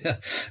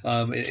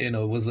 you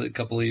know, it was a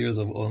couple of years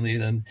of only.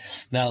 And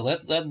now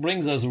that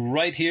brings us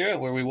right here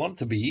where we want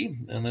to be,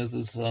 and this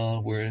is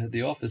where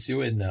the office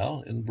you're in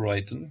now in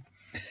Brighton.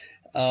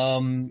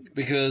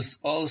 Because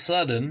all of a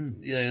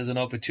sudden there's an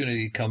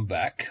opportunity to come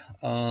back,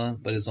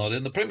 but it's not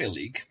in the Premier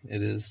League.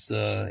 It is, you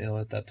know,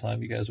 at that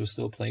time you guys were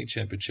still playing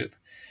Championship.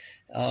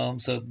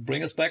 So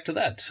bring us back to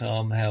that.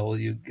 How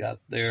you got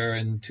there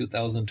in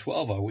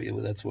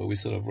 2012? That's where we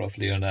sort of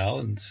roughly are now.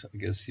 And I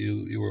guess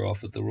you were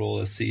offered the role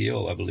as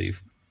CEO, I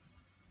believe.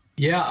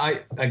 Yeah,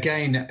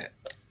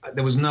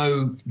 there was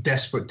no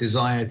desperate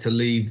desire to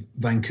leave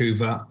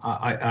Vancouver.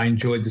 I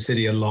enjoyed the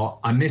city a lot.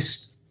 I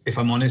missed, if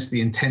I'm honest, the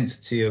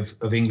intensity of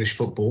English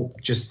football,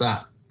 just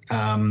that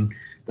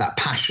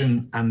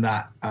passion and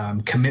that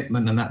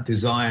commitment and that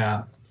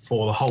desire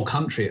for the whole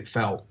country. It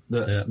felt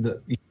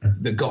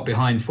that got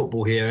behind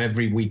football here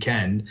every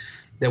weekend.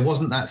 There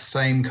wasn't that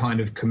same kind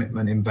of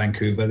commitment in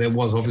Vancouver. There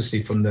was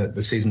obviously from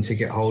the season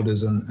ticket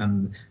holders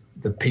and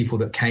the people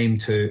that came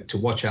to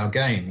watch our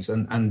games.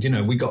 And you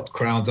know, we got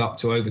crowds up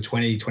to over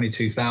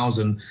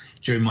 22,000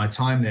 during my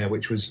time there,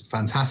 which was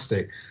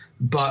fantastic.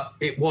 But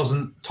it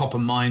wasn't top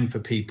of mind for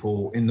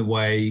people in the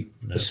way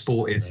the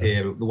sport is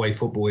here, the way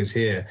football is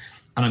here.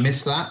 And I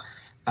miss that.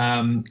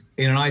 In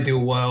an ideal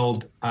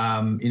world,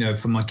 you know,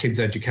 from my kids'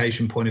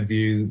 education point of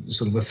view,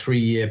 sort of a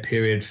 3-year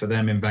period for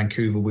them in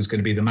Vancouver was going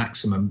to be the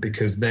maximum,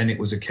 because then it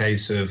was a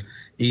case of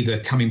either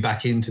coming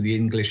back into the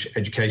English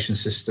education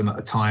system at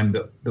a time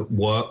that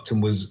worked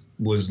and was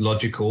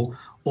logical,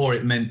 or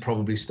it meant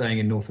probably staying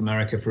in North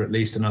America for at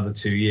least another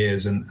 2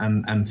 years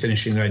and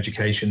finishing their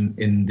education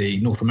in the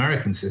North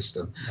American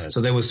system. Right.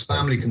 So there was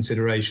family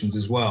considerations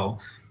as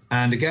well.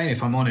 And again,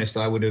 if I'm honest,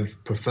 I would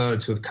have preferred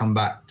to have come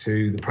back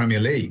to the Premier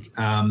League.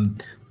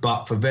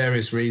 But for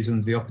various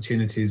reasons, the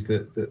opportunities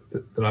that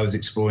I was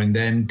exploring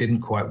then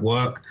didn't quite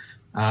work.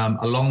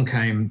 Along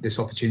came this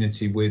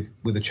opportunity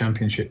with a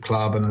Championship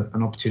club and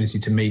an opportunity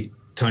to meet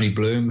Tony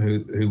Bloom,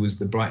 who was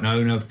the Brighton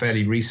owner,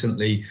 fairly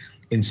recently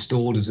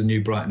installed as a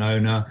new Brighton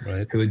owner,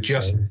 right, who had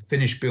just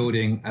finished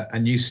building a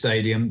new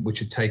stadium, which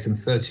had taken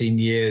 13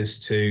 years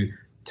to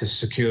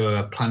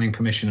secure planning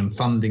permission and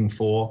funding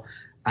for.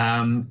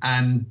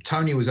 And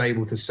Tony was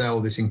able to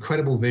sell this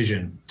incredible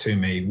vision to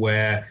me,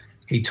 where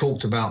he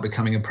talked about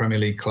becoming a Premier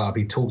League club.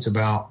 He talked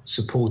about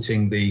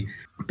supporting the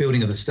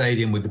building of the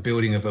stadium with the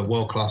building of a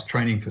world-class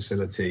training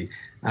facility.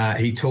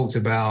 He talked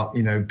about,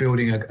 you know,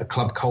 building a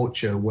club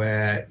culture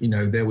where, you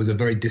know, there was a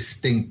very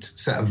distinct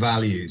set of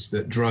values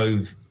that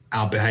drove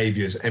our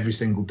behaviours every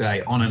single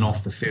day on and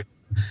off the field.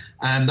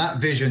 And that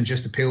vision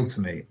just appealed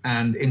to me.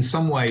 And in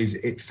some ways,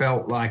 it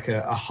felt like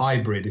a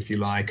hybrid, if you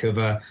like, of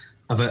a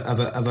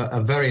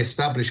very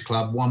established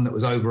club, one that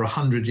was over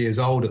 100 years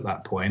old at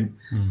that point,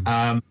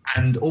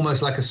 and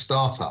almost like a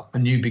startup, a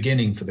new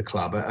beginning for the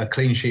club, a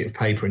clean sheet of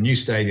paper, a new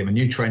stadium, a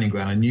new training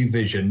ground, a new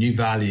vision, new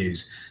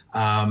values,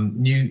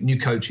 new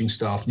coaching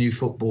staff, new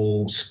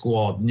football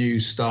squad,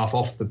 new staff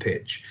off the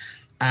pitch.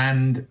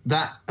 And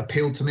that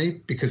appealed to me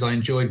because I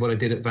enjoyed what I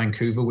did at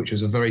Vancouver, which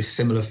was a very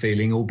similar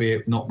feeling,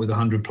 albeit not with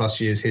 100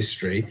 plus years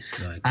history.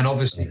 Right. And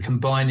obviously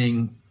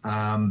combining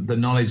the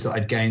knowledge that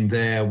I'd gained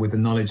there with the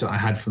knowledge that I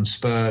had from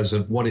Spurs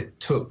of what it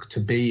took to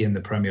be in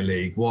the Premier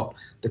League, what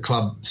the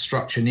club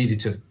structure needed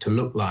to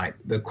look like,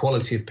 the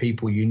quality of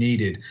people you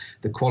needed,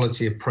 the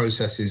quality of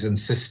processes and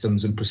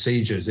systems and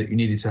procedures that you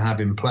needed to have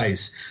in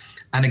place.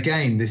 And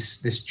again,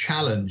 this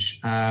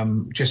challenge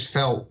just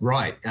felt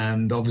right.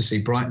 And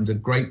obviously, Brighton's a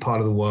great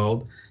part of the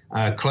world,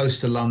 close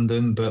to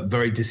London, but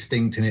very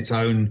distinct in its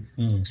own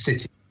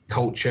city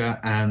culture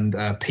and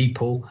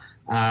people.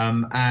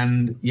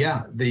 And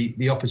yeah,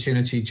 the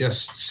opportunity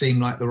just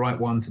seemed like the right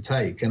one to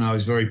take. And I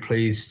was very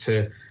pleased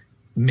to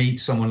meet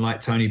someone like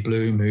Tony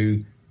Bloom,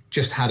 who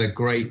just had a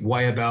great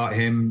way about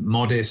him,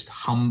 modest,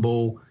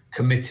 humble,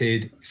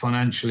 committed,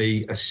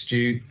 financially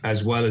astute,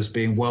 as well as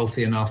being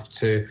wealthy enough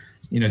to,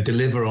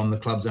 deliver on the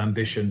club's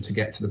ambition to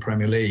get to the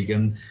Premier League.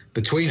 And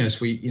between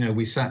us,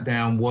 we sat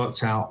down,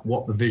 worked out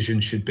what the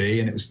vision should be,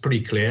 and it was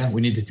pretty clear.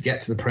 We needed to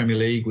get to the Premier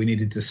League, we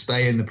needed to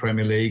stay in the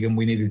Premier League, and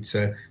we needed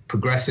to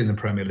progress in the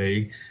Premier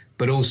League,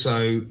 but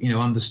also,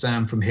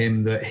 understand from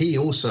him that he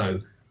also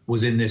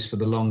was in this for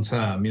the long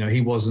term.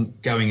 He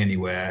wasn't going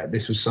anywhere.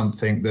 This was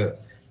something that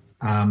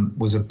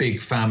was a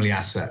big family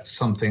asset,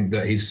 something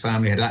that his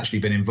family had actually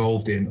been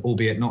involved in,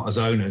 albeit not as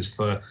owners,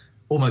 for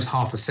almost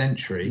half a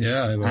century.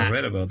 Yeah, I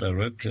read about that,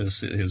 right? Because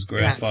his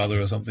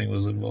grandfather or something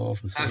was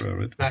involved. That's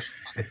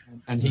right.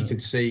 And he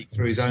could see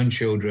through his own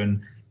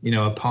children,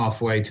 a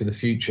pathway to the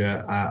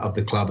future of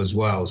the club as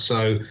well.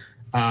 So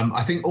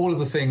I think all of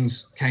the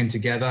things came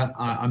together.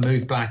 I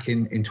moved back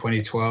in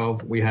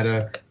 2012. We had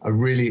a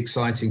really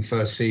exciting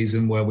first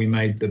season where we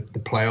made the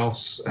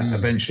playoffs,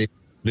 eventually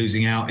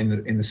losing out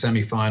in the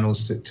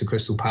semi-finals to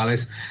Crystal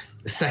Palace.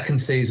 The second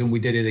season, we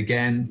did it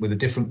again with a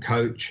different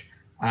coach.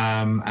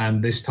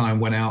 And this time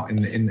went out in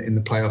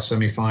the playoff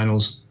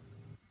semi-finals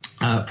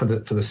for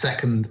the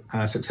second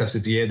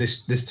successive year.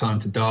 This time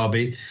to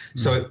Derby.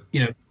 So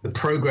the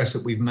progress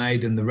that we've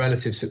made and the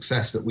relative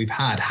success that we've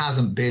had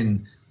hasn't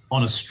been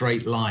on a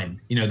straight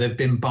line. There've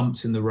been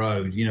bumps in the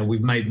road.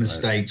 We've made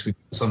mistakes. We've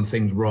done some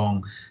things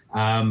wrong,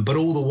 but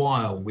all the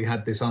while we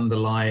had this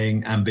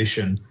underlying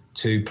ambition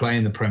to play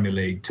in the Premier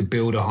League, to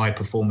build a high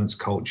performance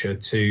culture,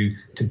 to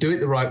do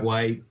it the right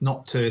way,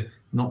 not to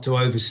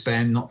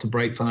overspend, not to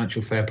break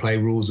financial fair play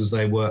rules as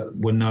they were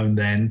known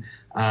then,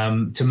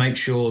 to make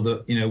sure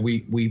that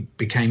we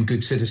became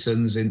good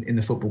citizens in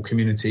the football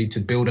community, to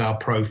build our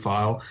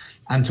profile,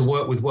 and to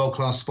work with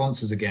world-class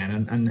sponsors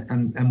again.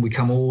 And we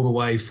come all the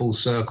way full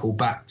circle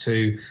back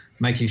to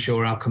making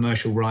sure our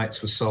commercial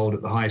rights were sold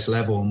at the highest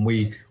level. And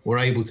we were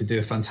able to do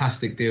a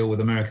fantastic deal with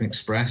American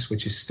Express,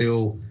 which is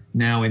still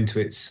now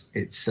into its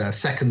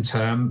second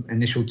term,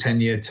 initial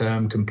 10-year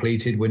term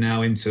completed. We're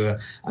now into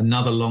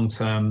another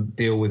long-term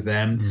deal with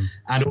them.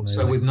 And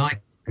also with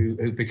Nike,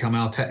 who've become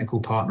our technical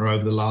partner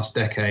over the last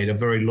decade, a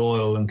very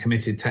loyal and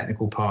committed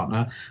technical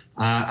partner.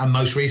 And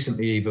most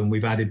recently, even,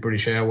 we've added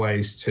British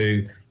Airways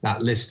to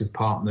that list of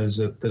partners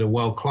that are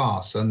world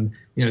class. And,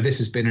 this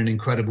has been an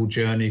incredible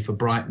journey for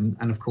Brighton.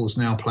 And of course,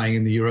 now playing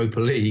in the Europa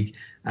League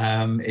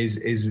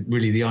is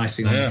really the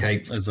icing on the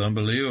cake. It's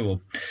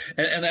unbelievable.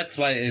 And that's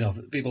why,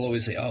 people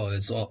always say, oh,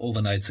 it's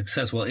overnight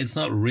success. Well, it's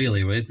not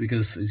really, right?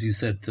 Because as you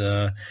said,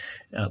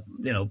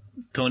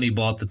 Tony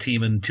bought the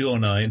team in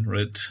 2009,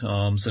 right?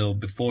 So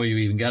before you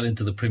even got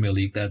into the Premier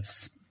League,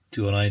 that's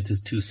 2009 to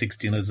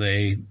 2016, let's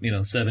say,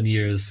 8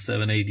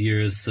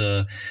 years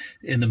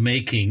in the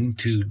making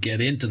to get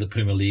into the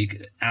Premier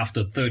League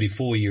after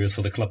 34 years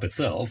for the club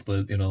itself,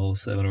 but 7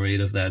 or 8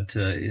 of that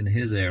in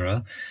his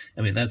era.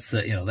 I mean, that's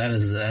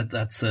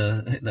that's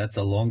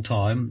a long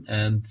time.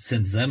 And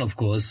since then, of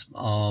course,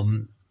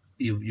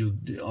 you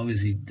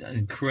obviously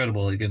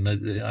incredible. Again,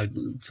 I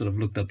sort of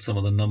looked up some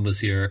of the numbers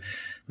here.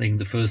 I think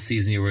the first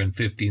season you were in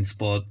 15th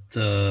spot,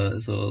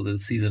 so the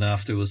season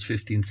after was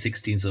 15,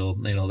 16. So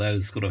that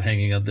is sort of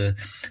hanging on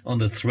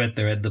the thread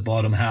there at the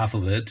bottom half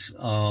of it.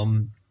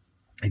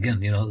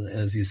 Again,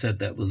 as you said,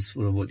 that was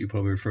sort of what you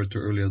probably referred to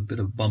earlier, a bit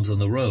of bumps on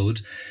the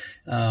road.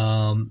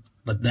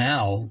 But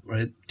now,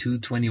 right,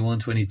 21,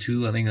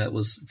 22, I think that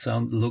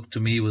looked to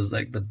me was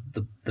like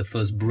the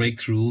first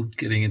breakthrough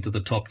getting into the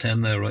top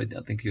 10 there, right?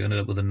 I think you ended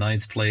up with a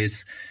 9th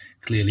place.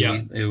 Clearly,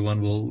 everyone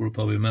will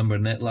probably remember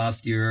that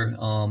last year,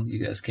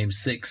 you guys came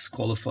 6th,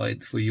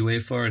 qualified for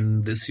UEFA,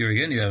 and this year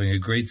again, you're having a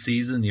great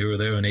season. You were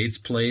there in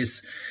 8th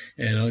place,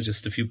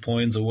 just a few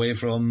points away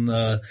from,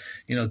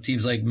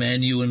 teams like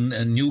Man U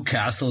and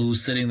Newcastle,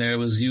 who's sitting there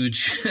was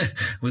huge,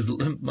 with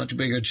much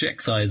bigger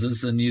check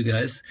sizes than you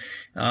guys.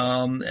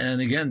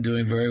 And again,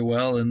 doing very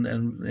well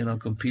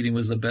and competing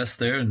with the best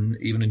there. And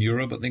even in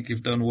Europe, I think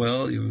you've done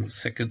well. You were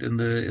second in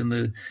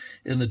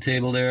the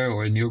table there,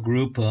 or in your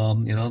group,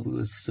 it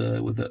was,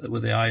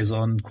 with the eyes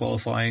on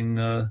qualifying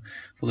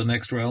for the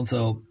next round.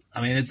 So, I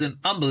mean, it's an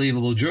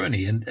unbelievable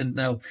journey. And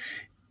now,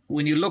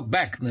 when you look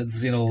back,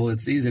 that's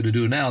it's easier to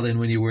do now than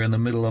when you were in the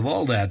middle of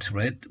all that,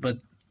 right? But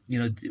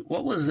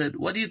what was it?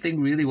 What do you think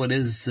really? What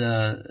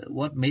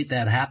made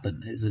that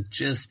happen? Is it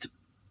just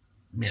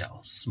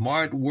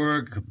smart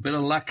work, a bit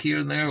of luck here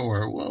and there,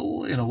 or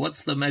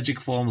what's the magic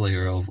formula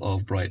here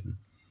of Brighton?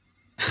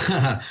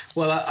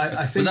 Well,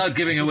 I think, without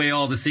giving away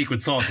all the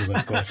secret sauces,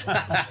 of course.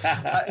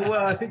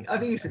 I think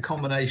it's a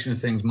combination of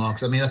things,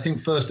 Marcus. I mean, I think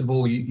first of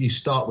all, you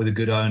start with a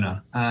good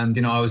owner,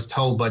 and I was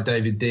told by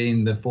David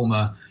Dean, the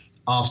former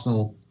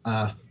Arsenal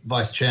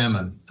vice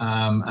chairman,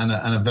 and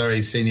a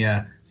very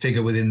senior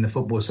figure within the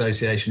Football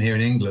Association here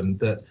in England,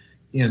 that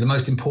the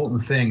most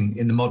important thing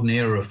in the modern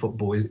era of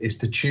football is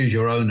to choose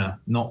your owner,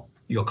 not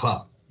your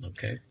club.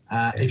 Okay.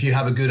 If you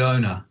have a good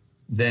owner,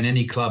 then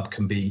any club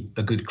can be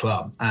a good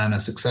club and a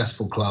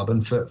successful club.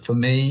 And for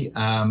me,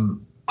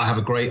 I have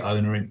a great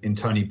owner in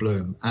Tony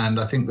Bloom. And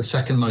I think the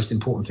second most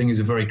important thing is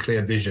a very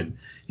clear vision.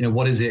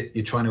 What is it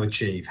you're trying to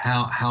achieve?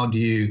 How do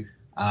you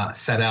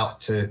set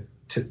out to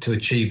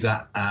achieve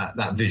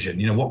that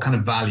vision? What kind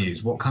of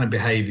values, what kind of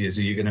behaviors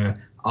are you going to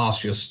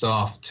ask your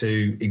staff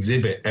to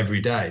exhibit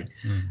every day?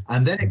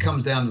 And then it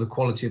comes down to the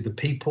quality of the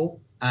people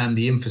and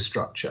the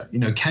infrastructure.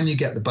 Can you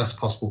get the best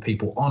possible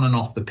people on and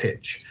off the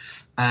pitch?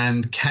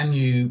 And can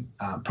you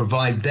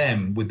provide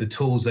them with the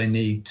tools they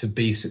need to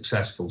be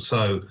successful?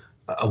 So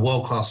a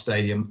world-class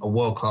stadium, a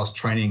world-class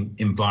training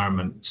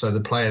environment, so the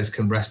players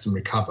can rest and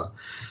recover.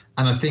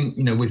 And I think,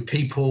 with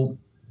people,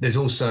 there's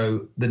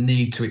also the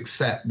need to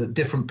accept that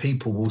different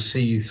people will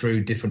see you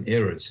through different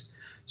eras.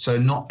 So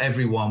not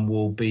everyone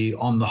will be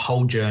on the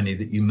whole journey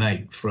that you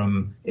make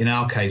from, in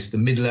our case, the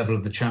mid-level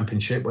of the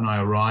Championship when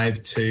I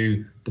arrived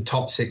to the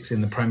top 6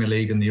 in the Premier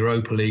League and the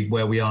Europa League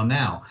where we are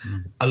now.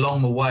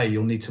 Along the way,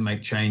 you'll need to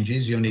make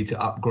changes. You'll need to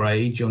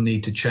upgrade. You'll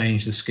need to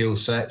change the skill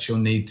sets. You'll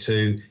need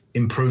to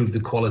improve the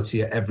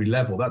quality at every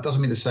level. That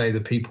doesn't mean to say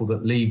the people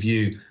that leave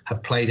you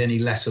have played any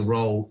lesser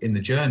role in the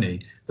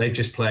journey. They've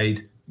just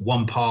played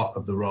one part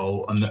of the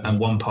role and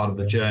one part of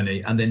the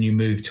journey, and then you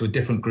move to a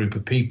different group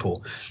of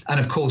people. And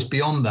of course,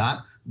 beyond that,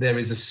 there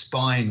is a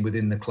spine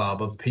within the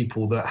club of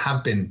people that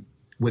have been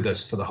with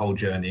us for the whole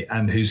journey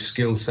and whose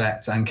skill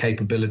sets and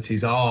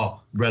capabilities are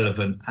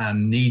relevant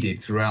and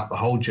needed throughout the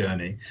whole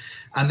journey.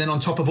 And then on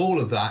top of all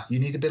of that, you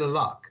need a bit of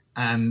luck.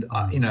 And,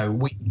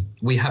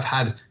 we have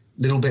had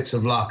little bits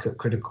of luck at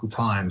critical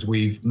times.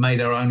 We've made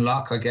our own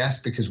luck, I guess,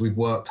 because we've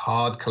worked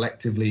hard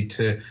collectively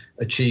to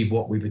achieve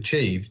what we've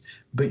achieved.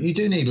 But you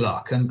do need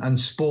luck, and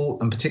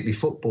sport, and particularly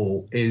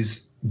football,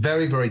 is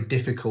very, very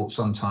difficult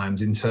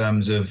sometimes in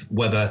terms of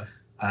whether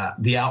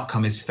the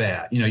outcome is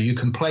fair. You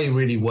can play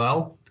really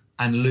well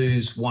and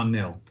lose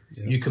 1-0.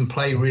 Yeah. You can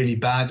play really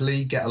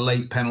badly, get a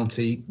late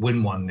penalty,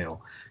 win 1-0.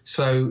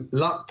 So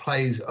luck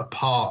plays a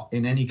part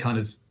in any kind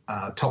of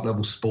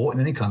top-level sport,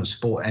 in any kind of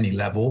sport, any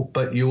level.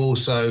 But you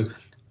also,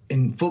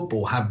 in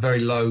football, have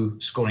very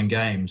low-scoring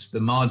games. The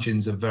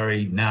margins are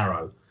very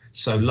narrow.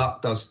 So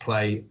luck does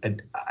play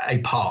a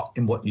part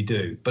in what you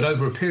do. But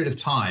over a period of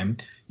time,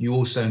 you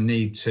also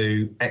need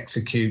to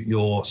execute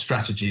your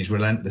strategies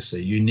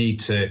relentlessly. You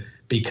need to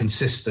be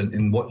consistent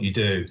in what you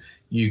do.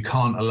 You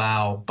can't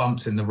allow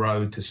bumps in the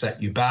road to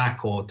set you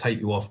back or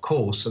take you off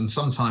course. And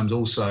sometimes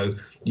also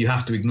you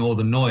have to ignore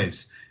the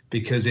noise,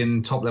 because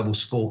in top-level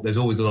sport, there's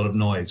always a lot of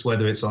noise,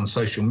 whether it's on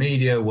social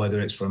media, whether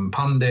it's from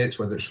pundits,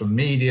 whether it's from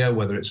media,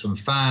 whether it's from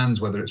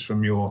fans, whether it's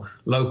from your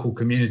local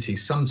community.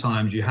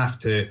 Sometimes you have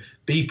to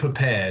be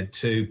prepared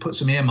to put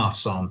some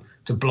earmuffs on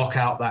to block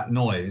out that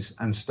noise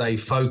and stay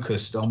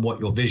focused on what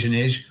your vision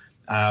is,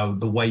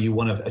 the way you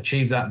want to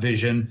achieve that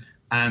vision,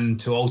 and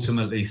to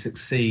ultimately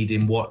succeed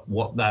in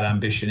what that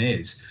ambition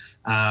is.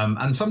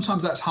 And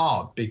sometimes that's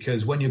hard,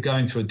 because when you're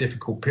going through a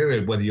difficult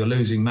period, whether you're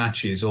losing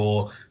matches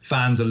or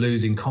fans are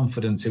losing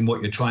confidence in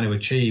what you're trying to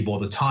achieve or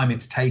the time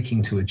it's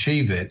taking to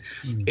achieve it,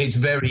 it's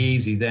very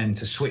easy then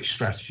to switch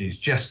strategies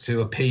just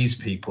to appease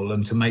people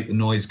and to make the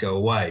noise go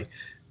away.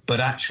 But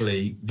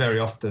actually, very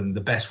often,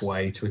 the best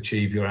way to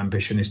achieve your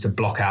ambition is to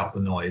block out the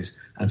noise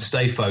and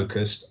stay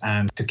focused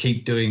and to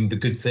keep doing the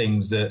good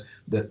things that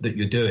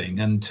you're doing,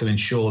 and to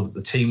ensure that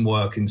the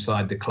teamwork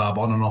inside the club,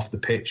 on and off the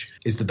pitch,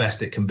 is the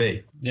best it can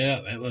be.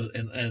 Yeah, well,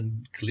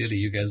 and clearly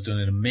you guys doing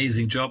an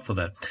amazing job for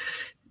that.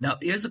 Now,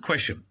 here's a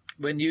question.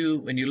 When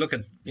you look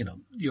at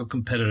your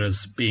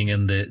competitors being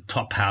in the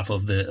top half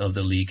of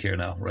the league here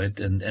now, right?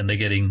 And they're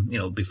getting,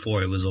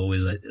 before it was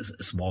always a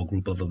small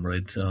group of them,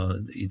 right?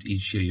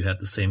 Each year you had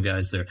the same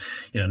guys there.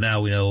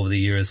 Now we know over the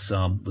years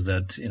with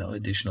that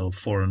additional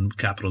foreign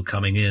capital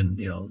coming in,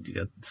 you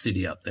got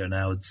City up there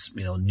now. It's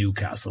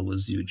Newcastle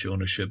was huge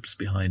ownerships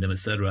behind them,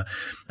 etc.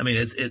 I mean,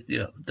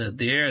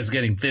 the air is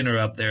getting thinner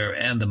up there,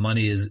 and the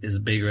money is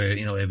bigger,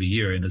 every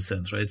year in a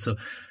sense, right? So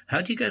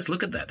how do you guys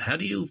look at that? How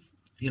do you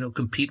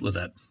compete with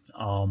that,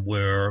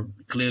 where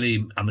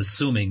clearly I'm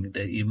assuming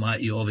that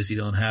you obviously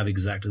don't have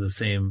exactly the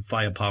same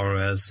firepower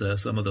as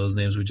some of those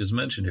names we just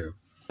mentioned here.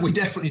 We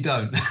definitely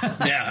don't.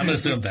 Yeah, I'm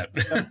assuming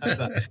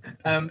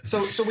that.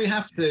 So we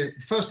have to,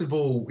 first of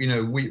all,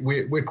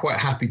 we're quite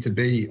happy to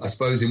be, I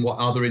suppose, in what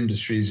other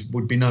industries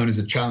would be known as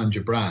a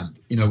challenger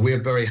brand.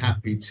 We're very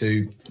happy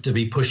to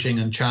be pushing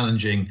and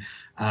challenging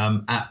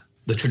at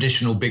the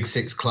traditional big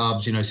 6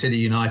 clubs, City,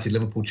 United,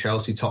 Liverpool,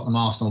 Chelsea, Tottenham,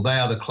 Arsenal. They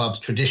are the clubs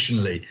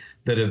traditionally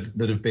that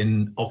have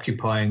been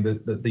occupying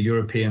the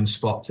European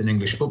spots in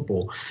English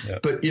football.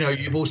 Yep. But,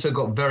 you've also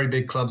got very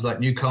big clubs like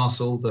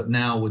Newcastle that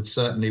now would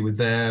certainly, with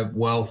their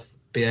wealth,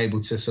 be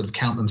able to sort of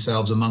count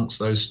themselves amongst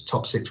those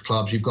top 6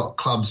 clubs. You've got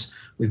clubs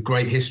with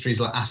great histories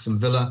like Aston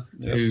Villa,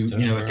 who,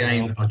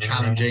 again, are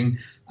challenging.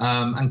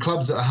 And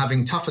clubs that are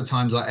having tougher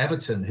times like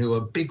Everton, who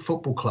are big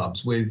football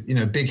clubs with,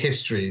 big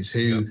histories,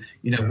 who,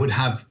 would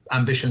have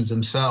ambitions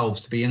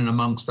themselves to be in and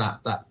amongst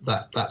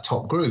that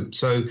top group.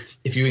 So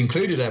if you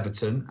included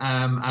Everton,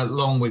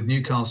 along with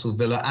Newcastle,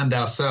 Villa and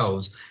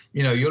ourselves,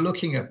 you're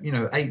looking at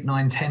 8,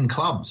 9, 10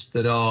 clubs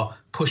that are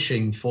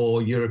pushing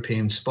for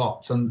European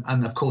spots, and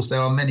of course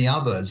there are many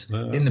others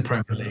in the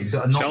Premier League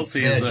that are not.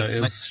 Chelsea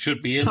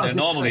should be in there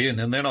normally, and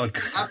they're not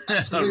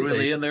not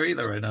really in there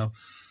either right now.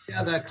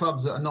 Yeah, they're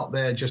clubs that are not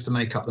there just to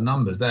make up the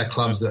numbers. They're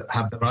clubs that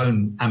have their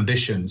own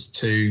ambitions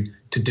to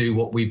do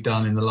what we've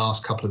done in the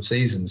last couple of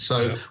seasons.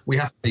 So we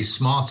have to be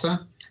smarter.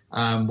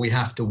 We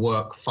have to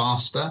work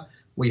faster.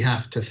 We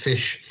have to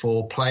fish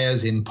for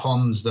players in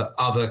ponds that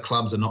other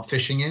clubs are not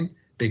fishing in,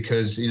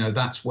 because,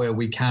 that's where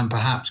we can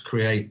perhaps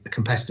create a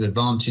competitive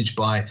advantage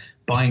by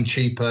buying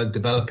cheaper,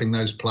 developing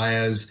those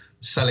players,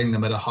 selling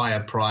them at a higher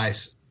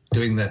price,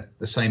 doing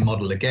the same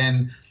model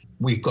again.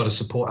 We've got to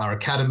support our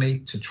academy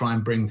to try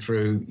and bring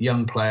through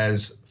young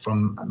players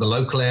from the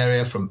local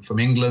area, from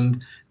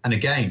England, and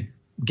again,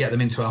 get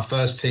them into our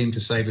first team to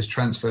save us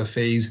transfer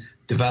fees,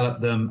 develop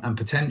them, and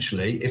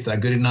potentially, if they're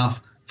good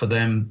enough, for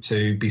them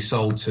to be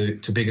sold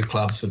to bigger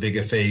clubs for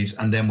bigger fees,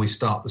 and then we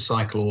start the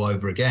cycle all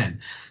over again.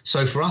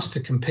 So for us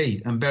to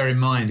compete, and bear in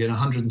mind, in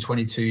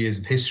 122 years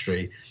of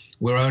history,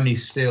 we're only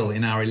still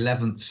in our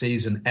 11th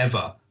season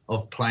ever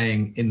of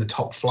playing in the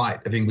top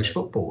flight of English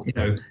football.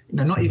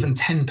 Not even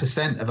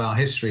 10% of our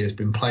history has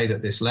been played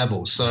at this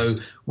level. So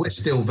we're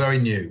still very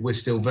new. We're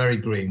still very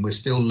green. We're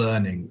still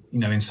learning.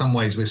 In some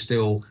ways, we're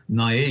still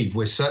naive.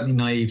 We're certainly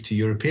naive to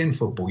European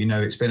football.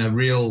 It's been a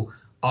real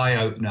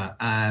eye-opener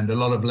and a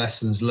lot of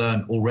lessons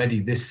learned already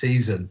this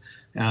season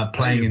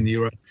playing in the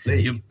Europa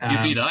League. You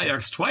beat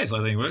Ajax twice,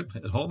 I think, right?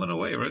 At home and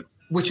away, right?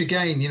 Which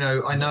again,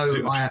 I know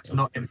Ajax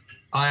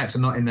are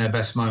not in their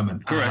best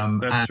moment.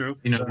 Correct, that's true.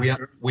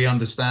 We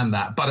understand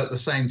that. But at the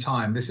same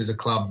time, this is a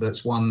club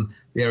that's won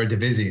the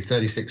Eredivisie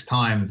 36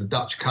 times, the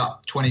Dutch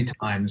Cup 20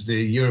 times, the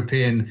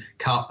European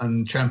Cup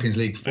and Champions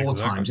League 4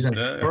 times.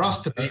 For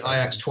us to beat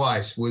Ajax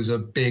twice was a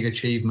big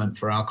achievement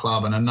for our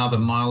club and another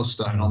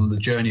milestone on the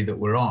journey that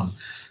we're on.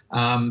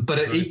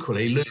 But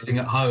equally, losing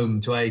at home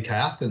to AEK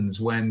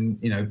Athens when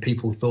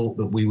people thought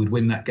that we would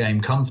win that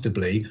game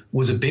comfortably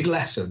was a big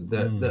lesson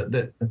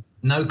that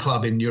no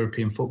club in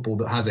European football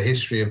that has a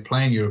history of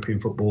playing European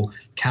football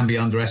can be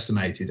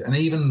underestimated. And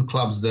even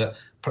clubs that,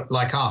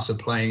 like us, are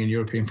playing in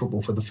European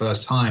football for the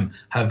first time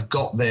have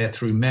got there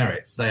through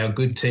merit. They are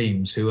good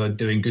teams who are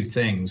doing good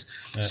things.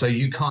 Yeah. So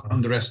you can't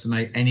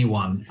underestimate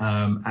anyone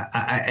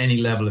at any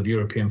level of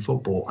European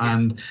football.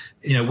 And,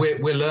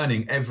 we're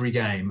learning every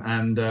game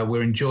and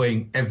we're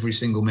enjoying every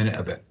single minute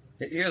of it.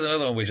 Here's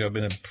another one which I've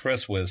been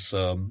impressed with,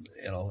 and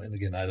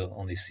again, I don't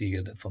only see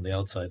it from the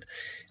outside.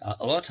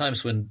 A lot of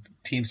times when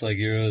teams like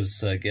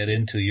yours get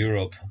into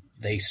Europe,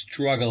 they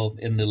struggle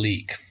in the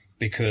league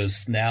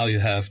because now you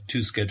have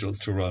 2 schedules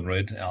to run,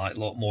 right? A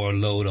lot more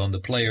load on the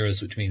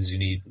players, which means you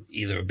need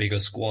either a bigger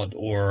squad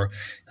or,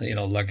 you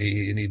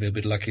need a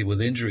bit lucky with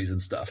injuries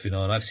and stuff, and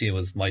I've seen it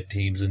with my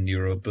teams in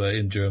Europe,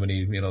 in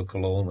Germany,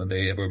 Cologne,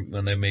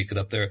 when they make it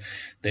up there,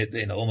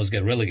 they almost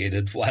get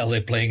relegated while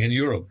they're playing in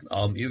Europe.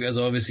 You guys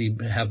obviously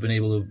have been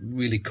able to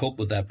really cope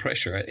with that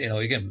pressure.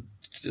 Again,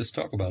 just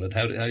talk about it.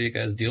 How do you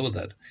guys deal with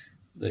that?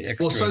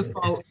 Well,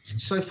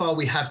 so far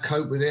we have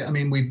coped with it. I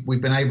mean, we've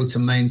been able to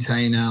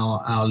maintain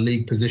our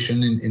league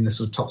position in the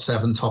sort of top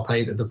 7, top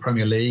 8 of the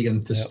Premier League,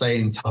 and to stay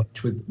in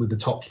touch with the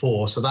top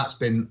 4. So that's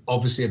been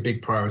obviously a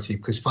big priority,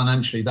 because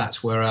financially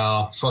that's where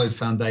our solid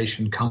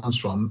foundation comes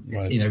from.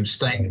 Right.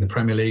 Staying in the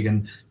Premier League,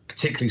 and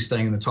particularly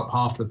staying in the top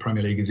half of the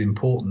Premier League, is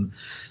important.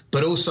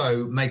 But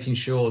also making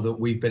sure that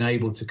we've been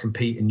able to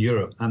compete in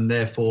Europe, and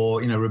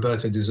therefore,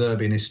 Roberto De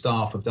Zerbi and his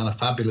staff have done a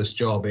fabulous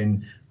job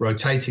in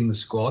rotating the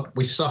squad.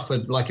 We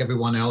suffered, like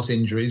everyone else,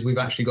 injuries. We've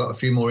actually got a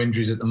few more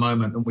injuries at the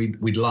moment than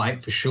we'd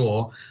like, for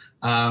sure.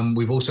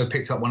 We've also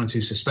picked up 1 or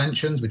 2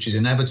 suspensions, which is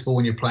inevitable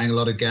when you're playing a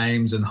lot of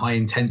games and high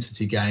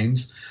intensity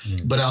games.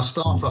 But our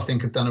staff, I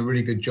think, have done a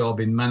really good job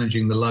in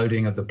managing the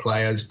loading of the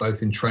players,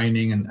 both in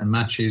training and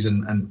matches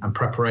and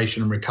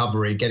preparation and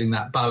recovery, getting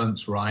that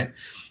balance right.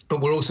 But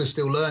we're also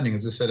still learning,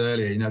 as I said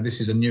earlier. This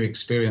is a new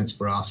experience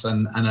for us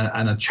and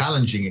a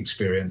challenging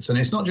experience. And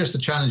it's not just a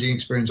challenging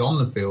experience on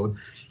the field.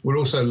 We're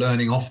also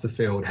learning off the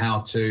field how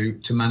to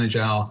manage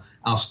our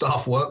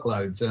staff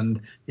workloads.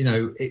 And,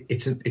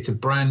 it's a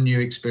brand new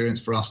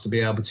experience for us to be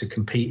able to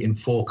compete in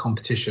 4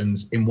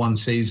 competitions in one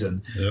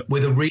season,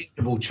 with a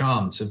reasonable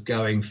chance of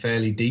going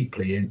fairly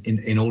deeply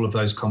in all of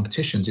those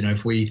competitions.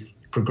 If we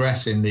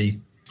progress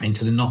into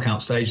the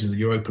knockout stages of the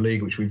Europa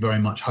League, which we very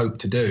much hope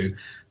to do,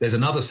 there's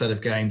another set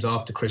of games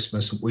after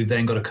Christmas we've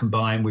then got to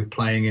combine with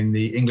playing in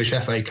the English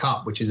FA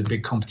Cup, which is a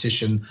big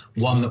competition,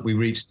 one that we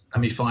reached the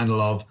semi-final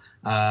of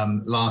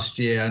last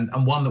year,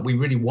 and one that we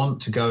really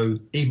want to go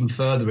even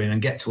further in and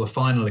get to a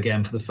final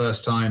again for the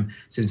first time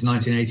since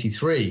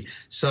 1983.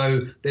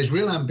 So there's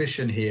real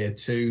ambition here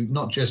to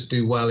not just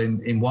do well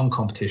in one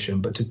competition,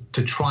 but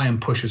to try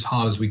and push as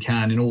hard as we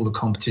can in all the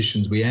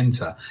competitions we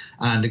enter.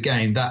 And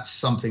again, that's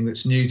something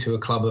that's new to a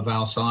club of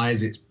our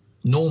size. It's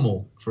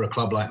normal for a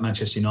club like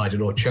Manchester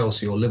United or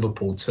Chelsea or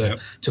Liverpool to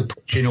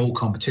push in all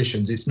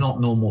competitions. It's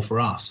not normal for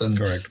us. And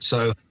Correct.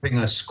 So having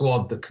a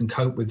squad that can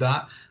cope with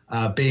that,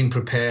 being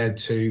prepared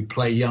to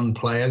play young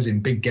players in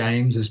big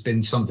games has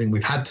been something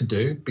we've had to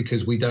do,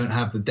 because we don't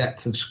have the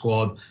depth of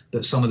squad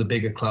that some of the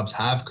bigger clubs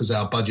have, because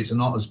our budgets are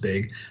not as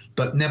big.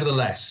 But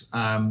nevertheless,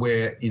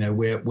 we're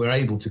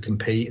able to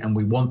compete, and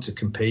we want to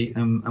compete,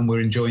 and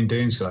we're enjoying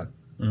doing so.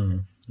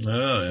 Mm.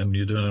 Oh, and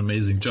you're doing an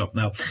amazing job.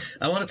 Now,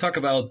 I want to talk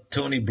about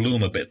Tony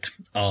Bloom a bit.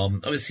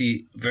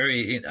 Obviously,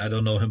 I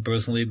don't know him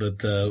personally,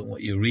 but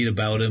what you read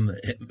about him,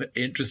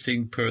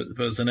 interesting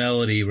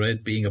personality,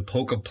 right? Being a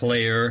poker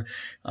player,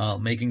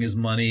 making his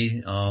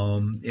money,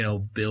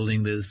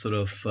 building this sort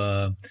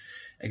of,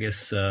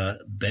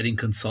 betting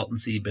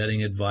consultancy,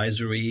 betting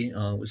advisory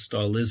with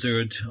Star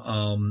Lizard,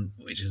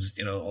 which is,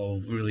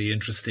 all really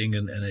interesting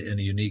and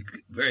a unique,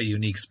 very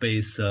unique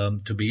space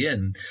to be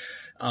in.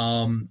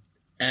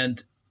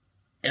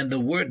 And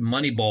the word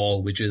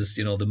Moneyball, which is,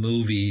 the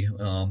movie,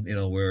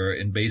 where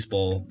in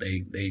baseball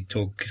they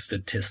took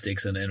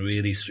statistics and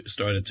really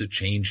started to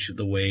change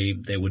the way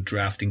they were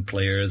drafting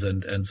players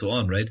and so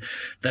on, right?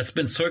 That's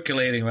been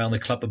circulating around the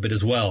club a bit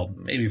as well,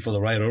 maybe for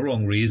the right or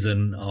wrong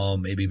reason,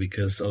 maybe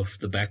because of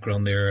the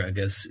background there, I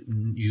guess,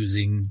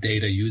 using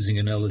data,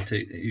 using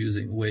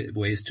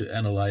ways to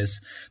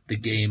analyze the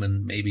game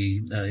and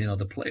maybe,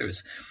 the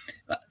players.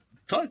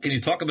 Can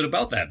you talk a bit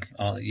about that?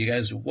 What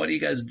do you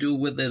guys do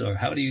with it, or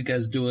how do you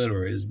guys do it,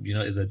 or is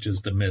that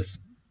just a myth?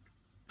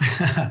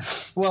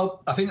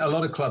 Well, I think a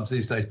lot of clubs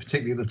these days,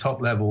 particularly at the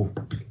top level,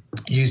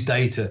 use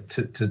data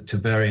to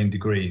varying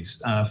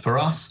degrees. For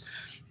us,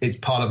 it's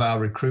part of our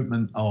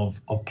recruitment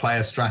of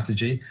player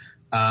strategy.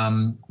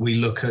 We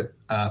look at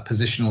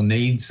positional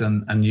needs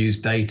and use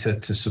data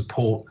to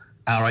support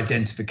our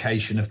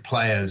identification of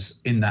players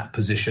in that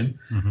position.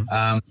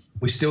 Mm-hmm.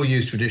 We still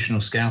use traditional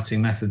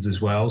scouting methods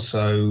as well.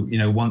 So,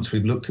 once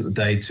we've looked at the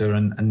data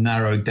and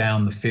narrowed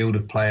down the field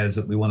of players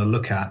that we want to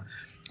look at,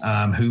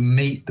 who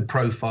meet the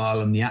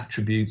profile and the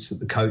attributes that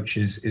the coach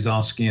is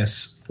asking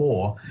us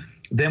for,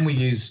 then we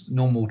use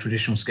normal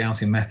traditional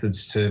scouting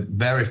methods to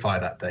verify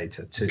that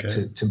data,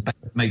 to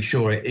make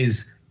sure it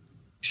is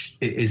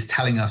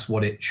telling us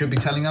what it should be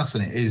telling us,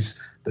 and it is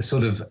the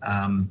sort of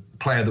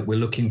player that we're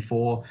looking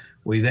for.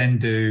 We then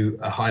do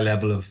a high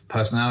level of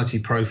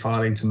personality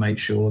profiling to make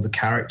sure the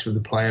character of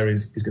the player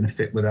is going to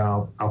fit with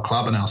our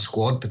club and our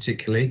squad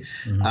particularly.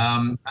 Mm-hmm.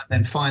 And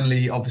then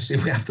finally, obviously,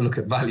 we have to look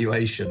at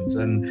valuations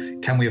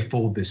and can we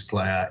afford this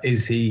player?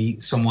 Is he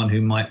someone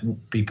who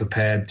might be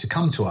prepared to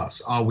come to us?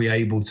 Are we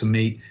able to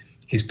meet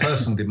his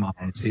personal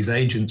demands, his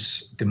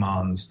agent's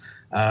demands?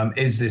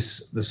 Is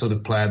this the sort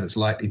of player that's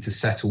likely to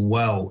settle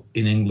well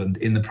in England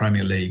in the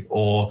Premier League?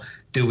 Or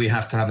do we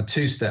have to have a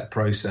two-step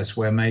process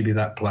where maybe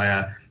that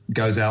player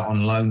goes out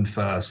on loan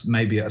first,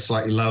 maybe at a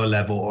slightly lower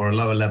level or a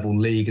lower level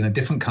league in a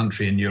different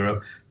country in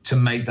Europe to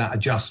make that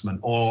adjustment?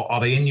 Or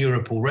are they in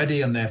Europe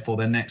already and therefore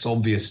their next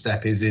obvious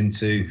step is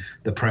into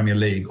the Premier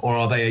League? Or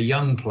are they a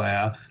young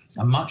player,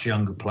 a much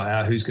younger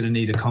player who's going to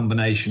need a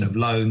combination of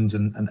loans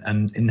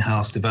and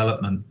in-house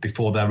development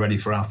before they're ready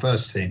for our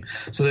first team?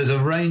 So there's a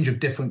range of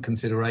different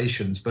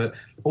considerations, but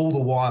all the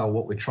while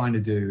what we're trying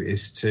to do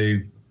is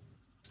to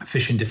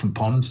fish in different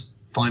ponds,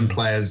 find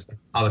players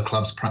other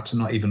clubs perhaps are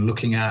not even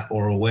looking at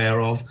or aware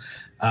of.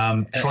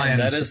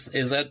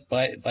 Is that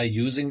by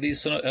using these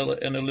sort of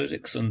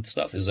analytics and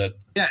stuff? Is that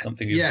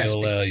something you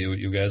feel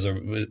you guys are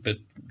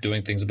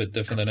doing things a bit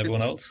different than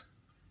everyone else?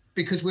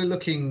 Because we're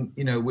looking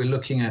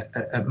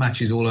at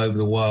matches all over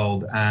the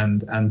world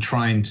and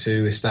trying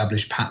to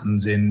establish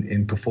patterns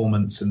in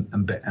performance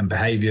and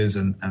behaviours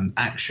and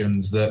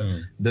actions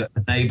that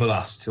enable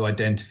us to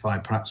identify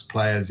perhaps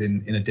players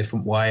in a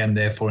different way and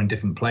therefore in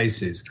different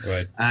places.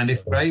 Right. And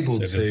if we're able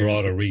to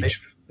broader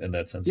reach in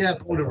that sense. Yeah,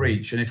 broader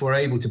reach. And if we're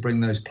able to bring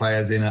those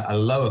players in at a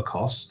lower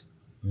cost,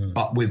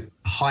 but with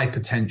high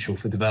potential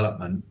for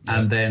development,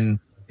 and then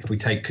if we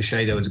take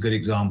Caicedo as a good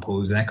example,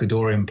 who's an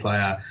Ecuadorian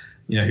player,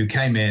 who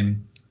came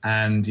in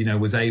and,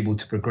 was able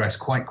to progress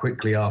quite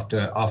quickly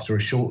after a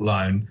short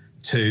loan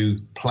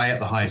to play at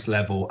the highest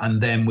level, and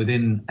then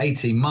within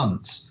 18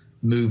 months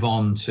move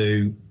on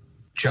to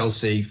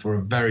Chelsea for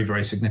a very,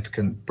 very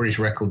significant British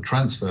record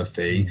transfer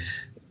fee.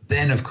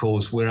 Then, of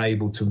course, we're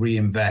able to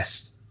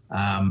reinvest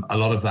a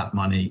lot of that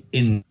money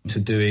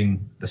into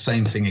doing the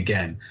same thing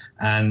again.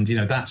 And,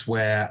 that's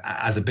where,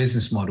 as a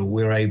business model,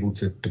 we're able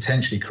to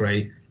potentially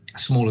create a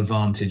small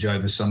advantage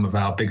over some of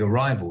our bigger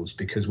rivals,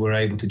 because we're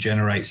able to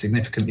generate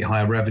significantly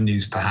higher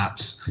revenues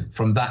perhaps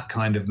from that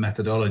kind of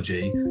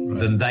methodology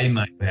than they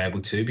may be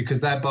able to,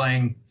 because they're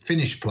buying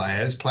finished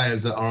players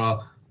that are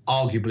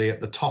arguably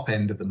at the top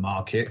end of the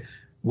market,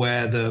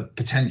 where the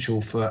potential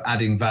for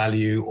adding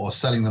value or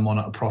selling them on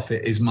at a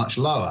profit is much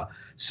lower.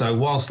 So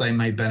whilst they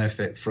may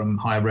benefit from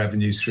higher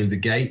revenues through the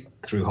gate,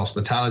 through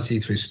hospitality,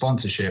 through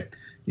sponsorship,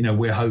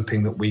 we're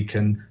hoping that we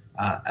can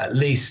at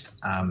least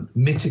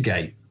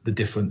mitigate the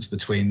difference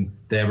between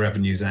their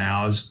revenues and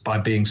ours by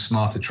being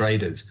smarter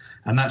traders.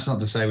 And that's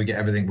not to say we get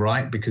everything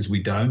right, because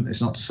we don't.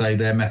 It's not to say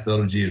their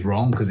methodology is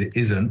wrong, because it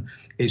isn't.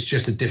 It's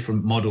just a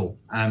different model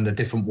and a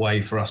different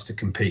way for us to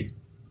compete.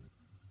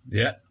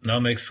 Yeah, no,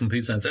 it makes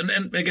complete sense.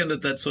 And again,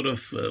 that sort of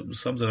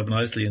sums it up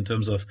nicely in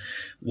terms of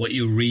what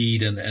you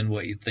read and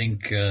what you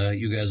think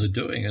you guys are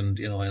doing. And,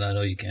 and I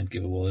know you can't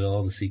give away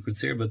all the secrets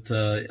here, but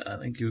I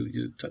think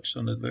you touched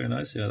on it very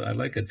nicely. I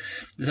like it.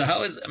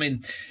 So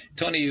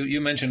Tony, you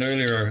mentioned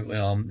earlier,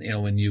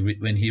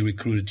 when he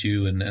recruited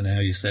you and how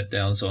you sat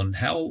down, so on.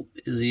 How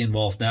is he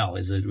involved now?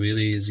 Is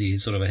he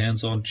sort of a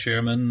hands-on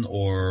chairman,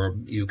 or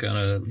he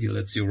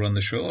lets you run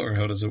the show, or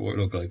how does it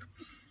look like?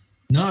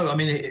 No,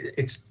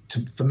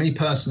 for me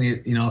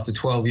personally, after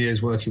 12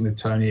 years working with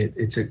Tony,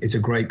 it's a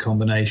great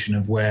combination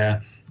of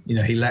where,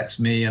 he lets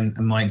me and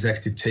my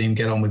executive team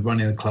get on with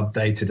running the club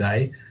day to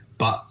day.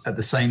 But at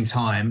the same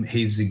time,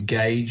 he's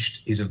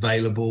engaged, he's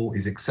available,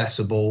 he's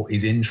accessible,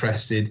 he's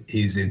interested,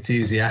 he's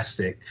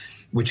enthusiastic,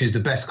 which is the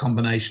best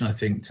combination, I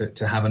think,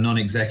 to have a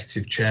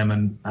non-executive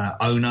chairman,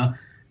 owner,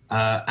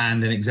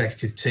 and an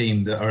executive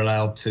team that are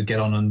allowed to get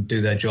on and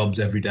do their jobs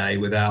every day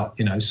without,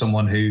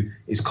 someone who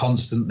is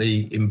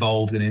constantly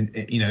involved in,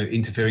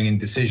 interfering in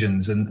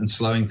decisions and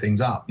slowing things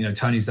up.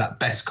 Tony's that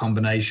best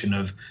combination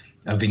of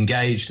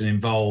engaged and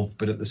involved,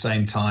 but at the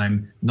same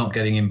time not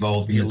getting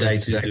involved in the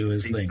day-to-day. Do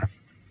his thing.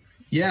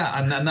 Yeah,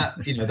 and then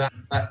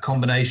that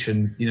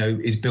combination,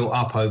 is built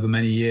up over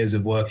many years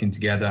of working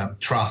together,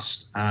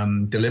 trust,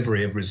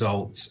 delivery of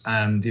results,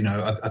 and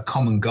a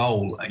common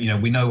goal.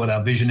 We know what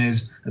our vision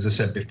is. As I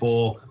said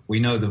before, we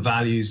know the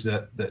values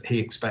that he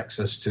expects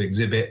us to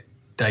exhibit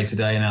day to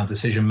day in our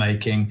decision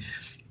making.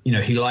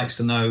 He likes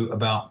to know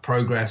about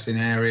progress in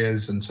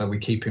areas, and so we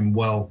keep him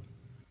well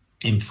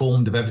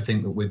informed of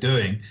everything that we're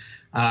doing,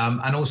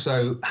 and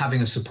also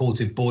having a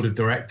supportive board of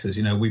directors.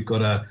 We've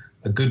got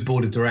a good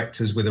board of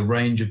directors with a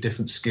range of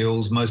different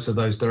skills. Most of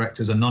those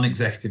directors are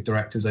non-executive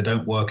directors. They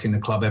don't work in the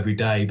club every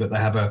day, but they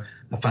have a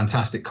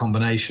fantastic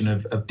combination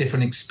of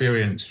different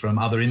experience from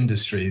other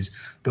industries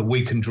that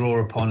we can draw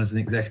upon as an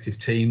executive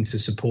team to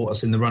support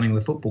us in the running of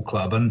the football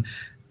club. And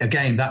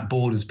again, that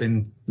board has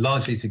been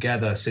largely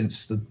together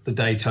since the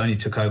day Tony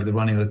took over the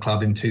running of the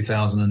club in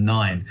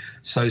 2009.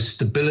 So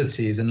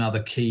stability is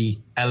another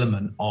key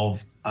element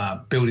of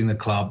building the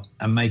club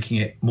and making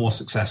it more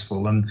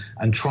successful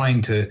and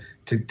trying to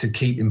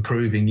keep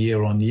improving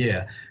year on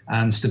year.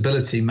 And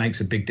stability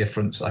makes a big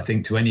difference, I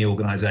think, to any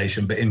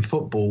organisation. But in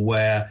football,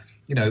 where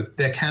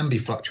there can be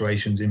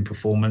fluctuations in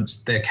performance,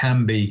 there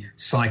can be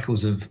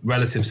cycles of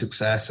relative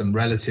success and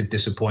relative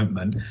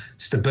disappointment.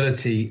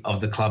 Stability of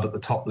the club at the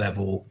top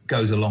level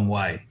goes a long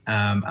way.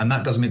 And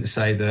that doesn't mean to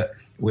say that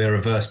we're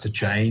averse to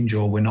change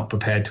or we're not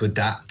prepared to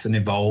adapt and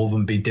evolve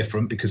and be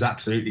different, because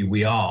absolutely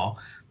we are.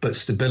 But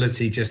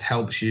stability just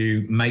helps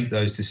you make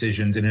those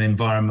decisions in an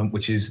environment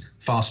which is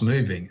fast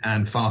moving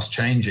and fast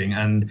changing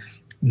and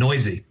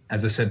noisy.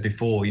 As I said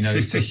before,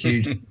 it's a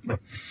huge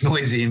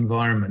noisy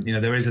environment.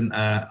 There isn't,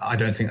 I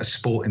don't think, a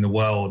sport in the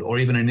world or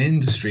even an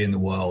industry in the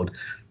world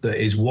that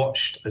is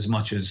watched as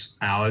much as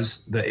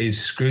ours, that is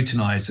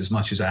scrutinized as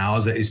much as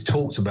ours, that is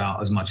talked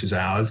about as much as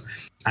ours.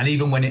 And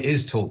even when it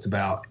is talked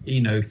about,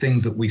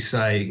 things that we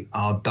say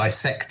are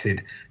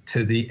dissected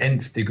to the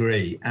nth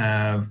degree.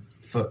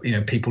 For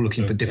people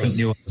looking for different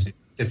nuances,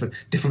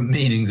 different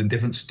meanings and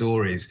different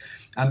stories,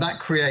 and that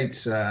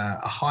creates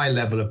a high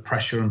level of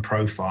pressure and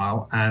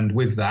profile, and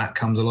with that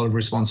comes a lot of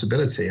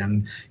responsibility.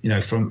 And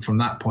from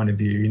that point of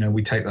view,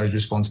 we take those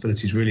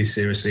responsibilities really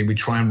seriously. We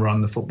try and run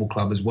the football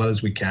club as well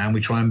as we can.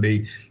 We try and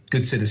be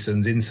good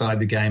citizens inside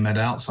the game and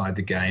outside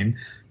the game.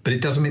 But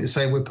it doesn't mean to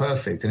say we're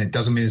perfect, and it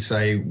doesn't mean to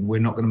say we're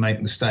not going to make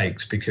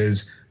mistakes,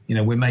 because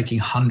we're making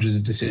hundreds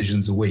of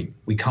decisions a week.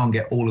 We can't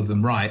get all of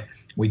them right.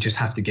 We just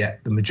have to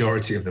get the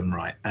majority of them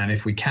right. And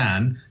if we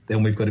can,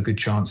 then we've got a good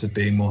chance of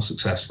being more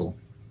successful.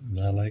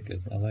 I like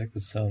it. I like the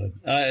sound of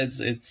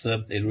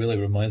it. It really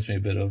reminds me a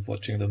bit of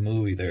watching the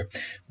movie there,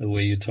 the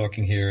way you're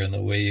talking here and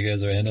the way you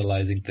guys are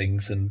analyzing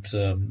things and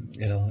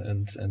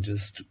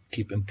just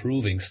keep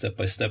improving step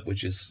by step,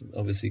 which is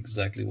obviously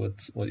exactly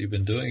what you've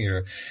been doing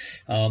here.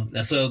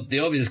 So the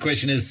obvious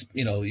question is,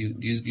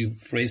 you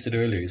phrased it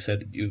earlier. You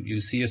said you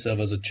see yourself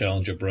as a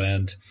challenger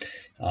brand.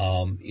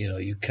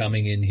 You're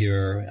coming in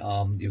here,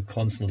 you're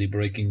constantly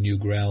breaking new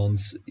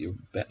grounds. You're,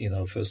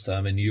 first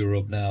time in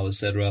Europe now,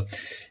 etc.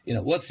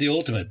 What's the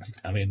ultimate?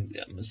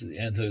 The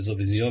answer is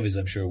obviously obvious.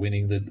 I'm sure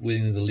winning the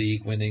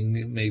league,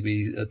 winning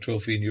maybe a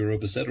trophy in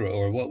Europe, etc.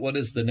 Or what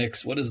is the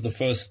next? What is the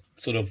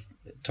first sort of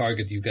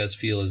target you guys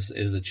feel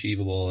is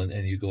achievable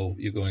and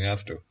you're going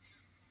after?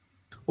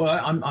 Well,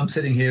 I'm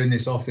sitting here in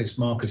this office,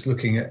 Marcus,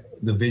 looking at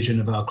the vision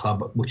of our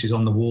club, which is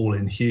on the wall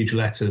in huge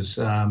letters,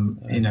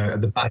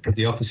 at the back of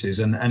the offices.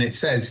 And it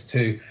says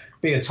to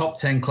be a top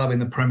 10 club in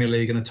the Premier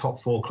League and a top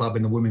 4 club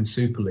in the Women's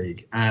Super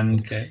League. And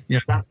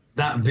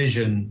that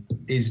vision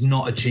is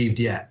not achieved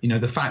yet.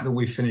 The fact that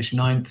we've finished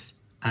 9th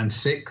and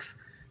 6th,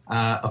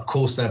 of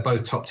course, they're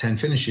both top 10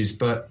 finishes,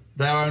 but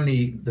they're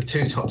only the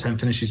 2 top 10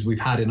 finishes we've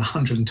had in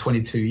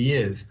 122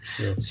 years.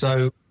 Sure.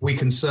 So we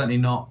can certainly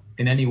not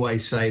in any way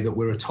say that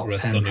we're a top 10.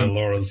 Rest on your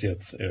laurels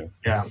yet.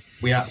 Yeah,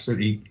 we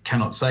absolutely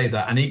cannot say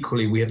that. And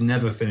equally, we have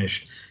never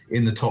finished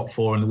in the top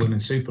 4 in the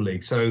Women's Super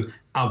League. So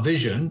our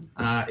vision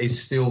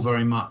is still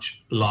very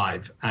much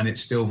live, and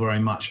it's still very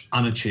much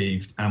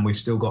unachieved, and we've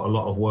still got a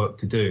lot of work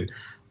to do.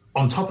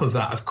 On top of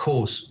that, of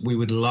course, we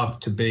would love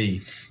to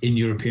be in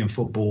European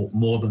football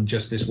more than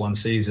just this one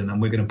season.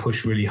 And we're going to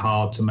push really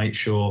hard to make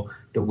sure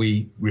that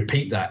we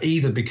repeat that,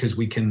 either because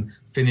we can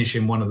finish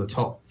in one of the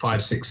top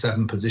 5, 6,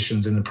 7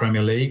 positions in the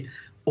Premier League,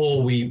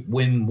 or we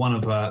win one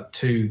of our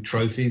 2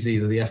 trophies,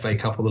 either the FA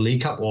Cup or the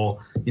League Cup, or,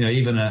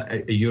 even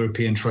a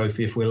European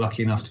trophy if we're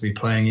lucky enough to be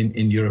playing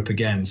in Europe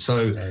again.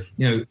 So,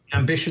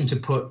 ambition to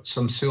put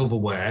some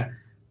silverware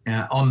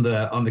on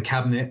the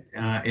cabinet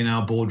in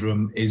our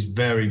boardroom is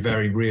very,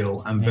 very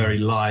real and very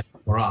live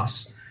for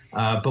us.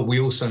 But we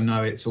also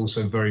know it's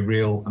also very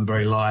real and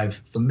very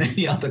live for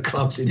many other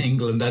clubs in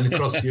England and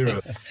across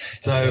Europe.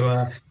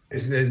 So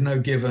there's no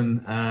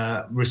given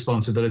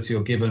responsibility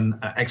or given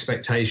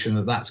expectation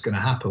that that's going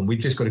to happen. We've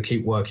just got to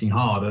keep working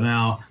hard. And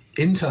our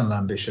internal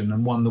ambition,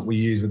 and one that we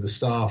use with the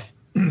staff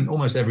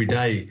almost every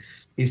day,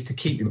 is to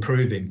keep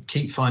improving,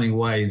 keep finding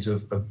ways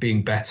of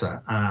being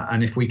better.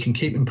 And if we can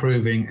keep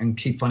improving and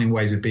keep finding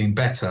ways of being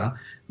better,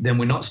 then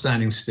we're not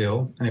standing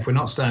still. And if we're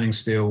not standing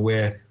still,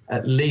 we're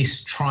at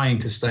least trying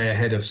to stay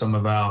ahead of some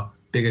of our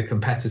bigger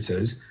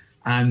competitors.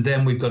 And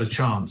then we've got a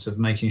chance of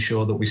making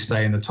sure that we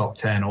stay in the top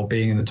 10 or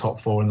being in the top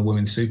 4 in the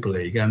Women's Super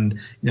League. And,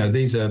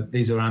 these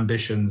are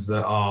ambitions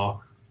that are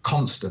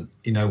constant.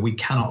 We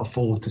cannot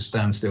afford to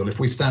stand still. If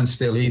we stand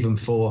still even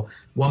for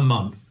 1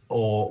 month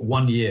or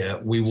 1 year,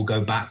 we will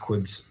go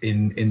backwards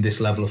in this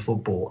level of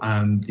football.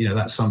 And,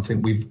 that's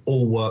something we've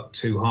all worked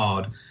too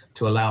hard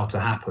to allow to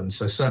happen.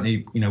 So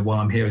certainly, while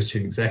I'm here as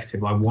chief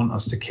executive, I want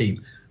us to keep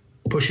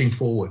pushing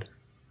forward,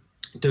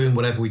 doing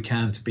whatever we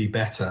can to be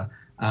better,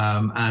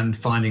 and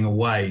finding a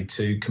way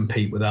to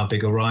compete with our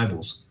bigger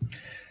rivals.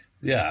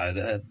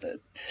 Yeah,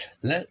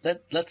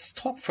 let's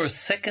talk for a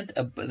second.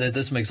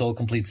 This makes all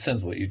complete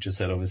sense, what you just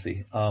said,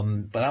 obviously.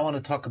 But I want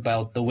to talk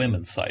about the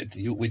women's side,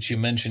 which you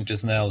mentioned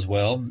just now as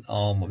well.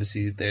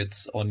 Obviously,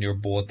 it's on your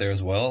board there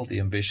as well, the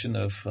ambition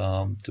of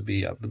to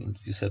be,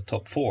 you said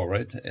top 4,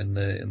 right, in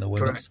the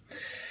women's.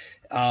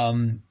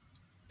 Correct.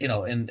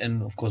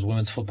 And of course,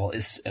 women's football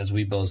is, as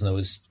we both know,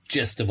 is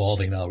just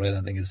evolving now, right?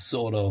 I think it's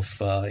sort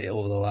of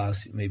over the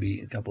last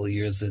maybe a couple of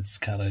years, it's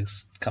kind of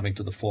coming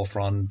to the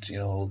forefront.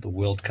 The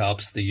World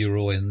Cups, the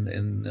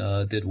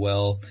Euro, did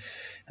well,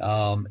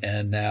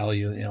 and now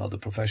the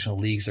professional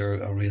leagues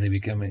are really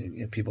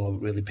becoming. People are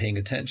really paying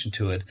attention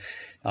to it.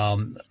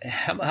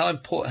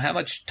 How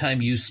much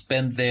time you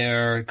spend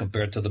there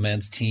compared to the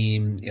men's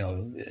team?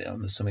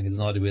 I'm assuming it's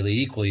not really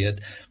equal yet,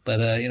 but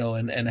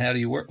and how do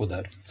you work with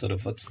that? Sort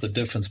of, what's the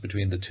difference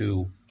between the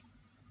two?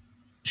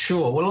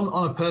 Sure. Well,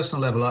 on a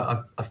personal level,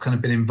 I've kind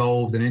of been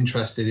involved and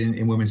interested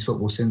in women's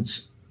football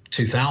since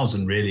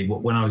 2000, really,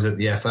 when I was at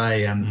the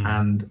FA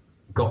and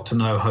got to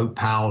know Hope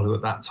Powell, who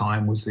at that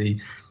time was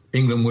the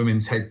England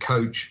women's head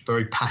coach,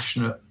 very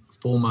passionate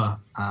former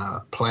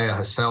player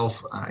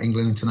herself,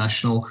 England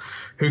international,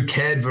 who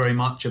cared very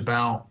much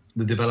about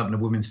the development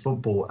of women's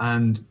football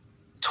and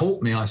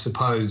taught me, I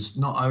suppose,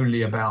 not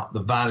only about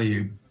the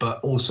value, but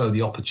also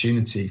the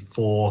opportunity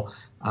for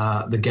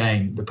the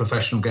game, the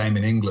professional game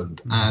in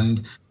England.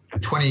 And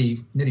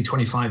nearly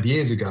 25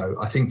 years ago,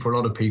 I think for a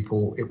lot of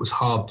people, it was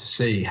hard to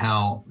see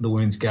how the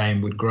women's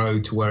game would grow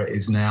to where it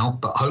is now,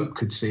 but Hope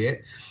could see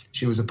it.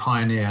 She was a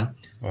pioneer.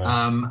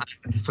 Right.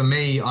 For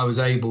me, I was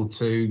able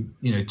to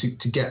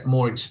get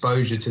more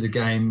exposure to the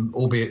game,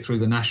 albeit through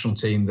the national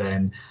team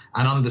then,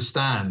 and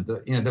understand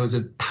that, there was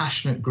a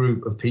passionate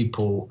group of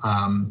people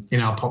in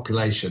our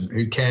population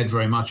who cared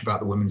very much about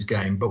the women's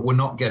game, but were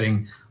not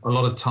getting a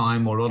lot of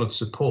time or a lot of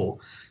support.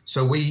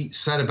 So we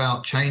set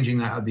about changing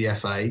that at the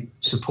FA,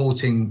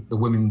 supporting the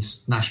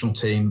women's national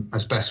team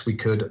as best we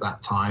could at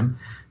that time,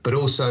 but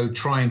also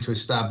trying to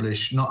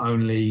establish not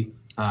only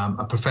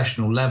a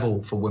professional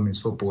level for women's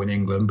football in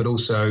England, but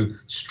also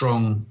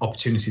strong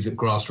opportunities at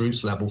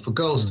grassroots level for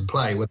girls to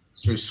play, whether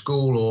it's through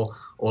school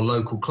or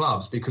local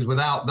clubs, because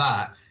without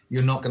that,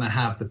 you're not going to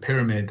have the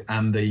pyramid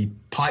and the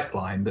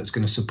pipeline that's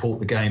going to support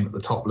the game at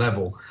the top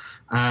level.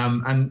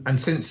 And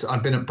since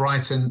I've been at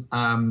Brighton,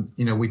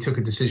 we took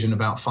a decision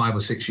about 5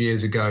 or 6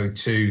 years ago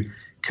to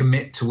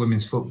commit to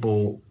women's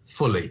football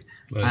fully.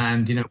 Right.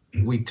 And,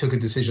 we took a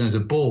decision as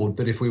a board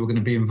that if we were going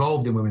to be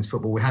involved in women's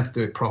football, we had to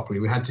do it properly.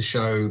 We had to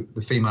show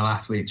the female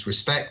athletes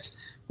respect.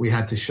 We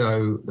had to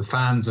show the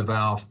fans of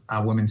our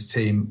women's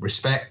team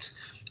respect.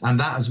 And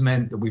that has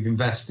meant that we've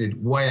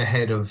invested way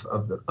ahead of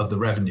the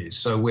revenues.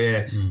 So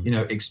we're,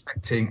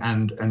 expecting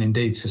and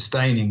indeed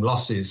sustaining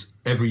losses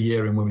every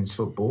year in women's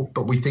football.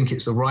 But we think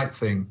it's the right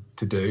thing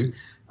to do.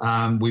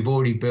 We've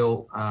already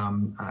built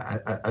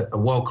a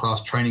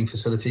world-class training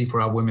facility for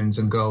our women's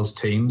and girls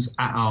teams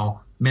at our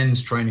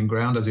men's training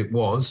ground as it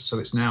was. So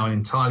it's now an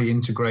entirely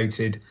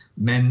integrated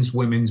men's,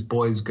 women's,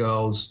 boys,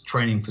 girls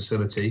training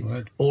facility,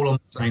 right, all on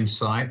the same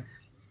site,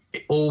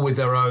 all with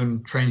their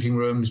own changing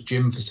rooms,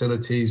 gym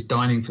facilities,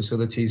 dining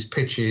facilities,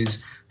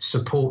 pitches,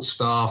 support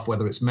staff,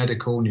 whether it's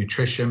medical,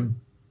 nutrition,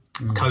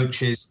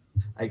 coaches,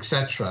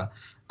 etc.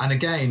 And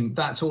again,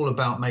 that's all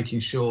about making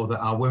sure that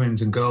our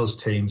women's and girls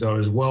teams are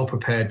as well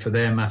prepared for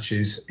their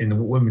matches in the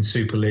Women's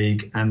Super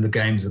League and the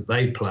games that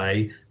they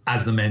play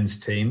as the men's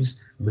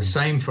teams. The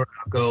same for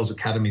our girls'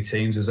 academy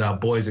teams as our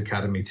boys'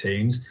 academy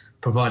teams,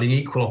 providing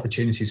equal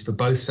opportunities for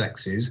both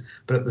sexes.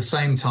 But at the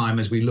same time,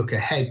 as we look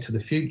ahead to the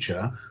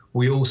future,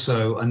 we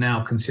also are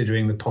now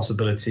considering the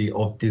possibility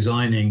of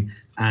designing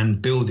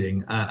and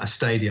building a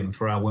stadium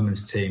for our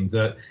women's team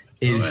that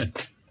is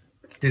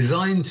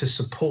designed to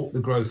support the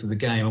growth of the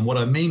game. And what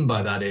I mean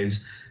by that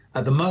is,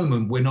 at the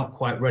moment, we're not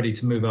quite ready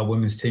to move our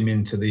women's team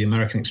into the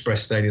American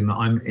Express Stadium that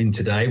I'm in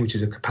today, which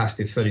is a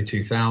capacity of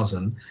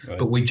 32,000. Right.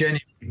 But we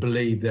genuinely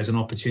believe there's an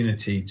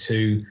opportunity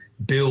to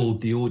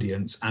build the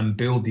audience and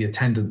build the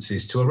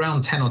attendances to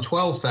around 10 or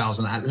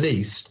 12,000 at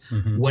least,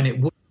 when it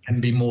would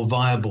be more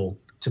viable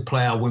to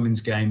play our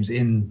women's games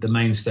in the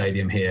main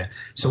stadium here.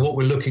 So what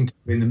we're looking to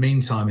do in the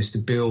meantime is to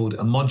build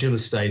a modular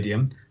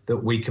stadium that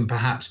we can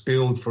perhaps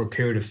build for a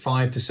period of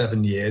 5 to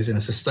 7 years in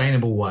a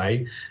sustainable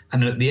way.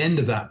 And at the end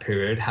of that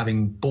period,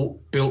 having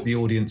built the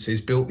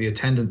audiences, built the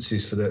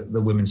attendances for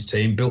the women's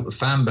team, built the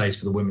fan base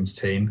for the women's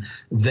team,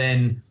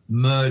 then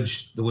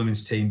merge the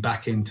women's team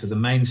back into the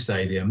main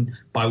stadium,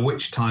 by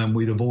which time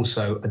we'd have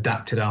also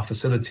adapted our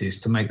facilities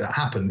to make that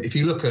happen. If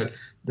you look at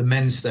the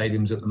men's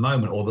stadiums at the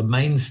moment, or the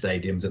main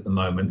stadiums at the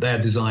moment, they're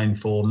designed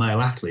for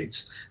male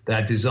athletes.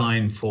 They're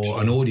designed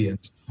for an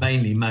audience,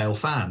 mainly male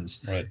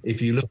fans. Right.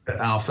 If you look at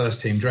our first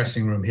team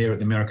dressing room here at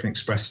the American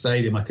Express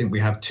Stadium, I think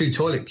we have 2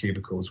 toilet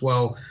cubicles.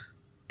 Well,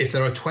 if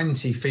there are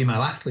 20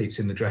 female athletes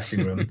in the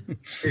dressing room,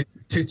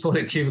 2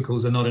 toilet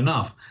cubicles are not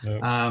enough.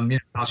 Yep.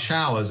 Our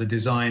showers are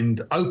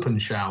designed open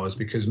showers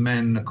because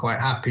men are quite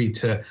happy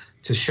to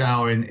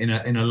shower in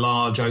a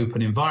large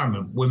open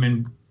environment.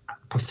 Women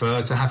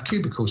prefer to have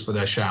cubicles for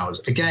their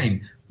showers.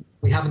 Again,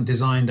 we haven't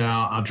designed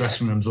our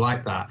dressing rooms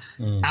like that.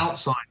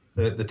 Outside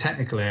the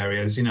technical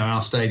areas,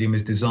 our stadium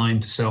is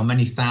designed to sell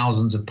many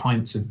thousands of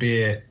pints of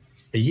beer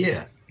a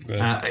year,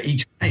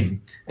 each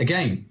game.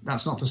 Again,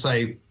 that's not to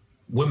say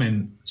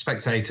women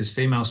spectators,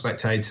 female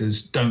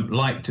spectators don't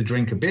like to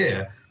drink a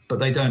beer, but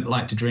they don't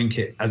like to drink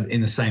it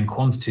in the same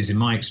quantities, in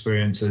my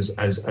experience,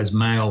 as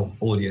male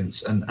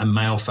audience and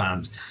male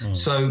fans.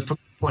 So from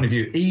point of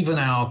view, even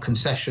our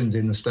concessions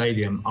in the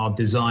stadium are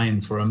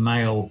designed for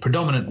a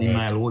predominantly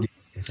male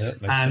audience. Yeah,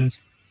 and sense.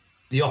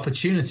 The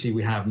opportunity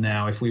we have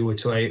now, if we were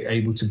to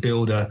able to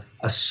build a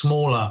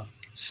smaller,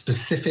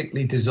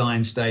 specifically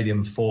designed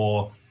stadium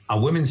for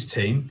our women's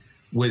team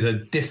with a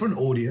different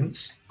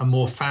audience, a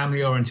more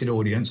family-oriented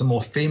audience, a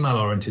more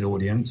female-oriented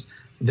audience,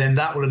 then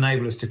that will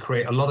enable us to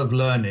create a lot of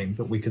learning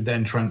that we could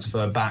then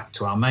transfer back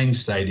to our main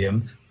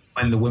stadium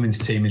when the women's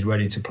team is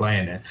ready to play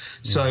in it.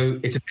 So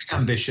it's a big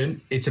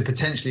ambition. It's a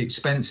potentially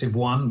expensive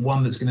one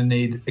that's going to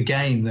need,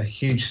 again, the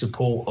huge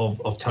support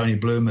of Tony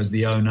Bloom as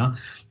the owner.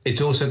 It's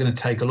also going to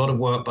take a lot of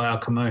work by our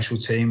commercial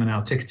team and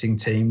our ticketing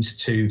teams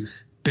to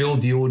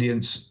build the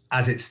audience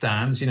as it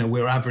stands.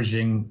 We're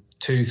averaging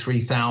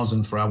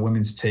 2,000-3,000 for our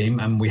women's team,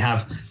 and we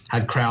have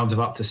had crowds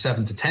of up to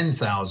 7,000 to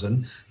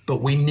 10,000,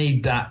 but we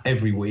need that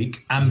every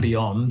week and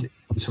beyond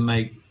to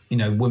make,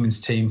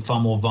 women's team far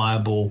more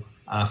viable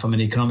from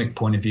an economic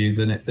point of view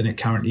than it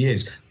currently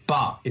is.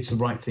 But it's the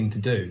right thing to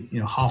do.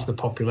 Half the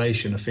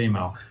population are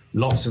female.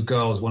 Lots of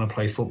girls want to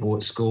play football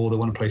at school. They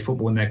want to play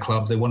football in their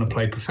clubs. They want to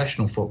play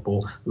professional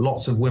football.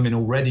 Lots of women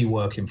already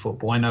work in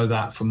football. I know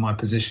that from my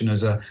position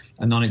as a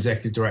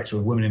non-executive director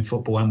of Women in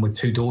Football, and with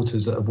 2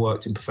 daughters that have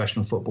worked in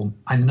professional football.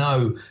 I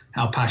know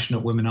how passionate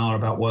women are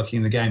about working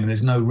in the game, and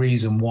there's no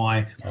reason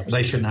why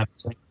they shouldn't have the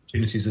same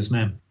opportunities as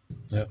men.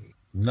 Yeah.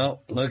 No,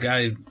 look,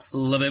 I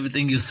love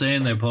everything you're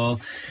saying there, Paul.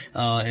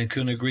 I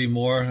couldn't agree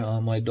more.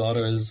 My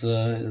daughter is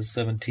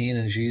 17,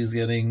 and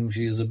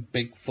she's a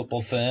big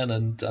football fan,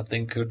 and I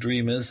think her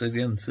dream is,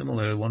 again,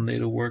 similar, one day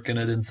to work in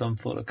it in some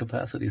sort of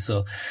capacity.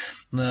 So,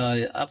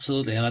 no,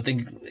 absolutely. And I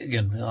think,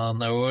 again,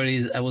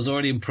 I was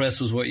already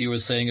impressed with what you were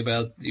saying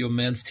about your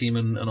men's team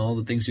and all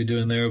the things you're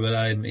doing there, but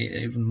I'm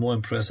even more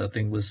impressed, I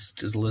think, was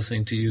just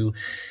listening to you,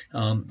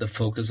 the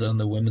focus on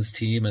the women's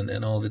team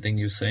and all the things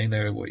you're saying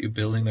there, what you're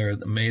building there,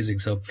 amazing.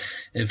 So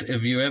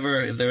if you're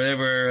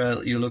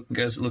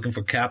looking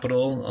for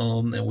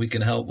capital, and we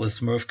can help with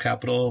Smurf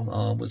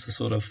Capital, with the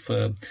sort of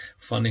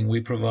funding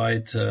we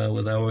provide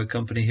with our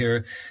company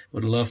here,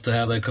 would love to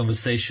have that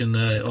conversation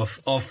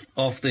off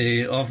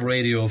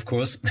radio, of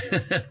course.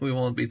 We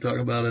won't be talking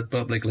about it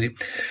publicly.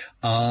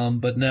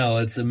 But no,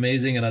 it's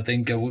amazing. And I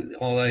think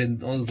all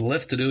that's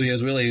left to do here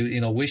is really,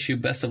 wish you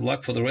best of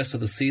luck for the rest of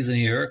the season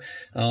here,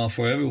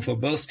 for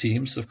both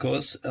teams, of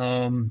course.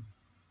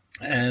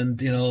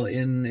 And,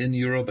 in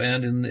Europe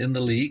and in the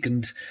league.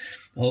 And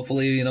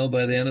hopefully,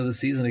 by the end of the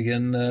season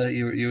again,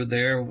 you're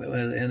there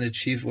and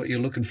achieve what you're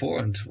looking for.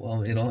 And,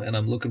 and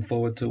I'm looking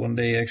forward to one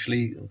day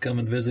actually come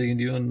and visiting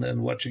you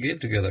and watch a game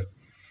together.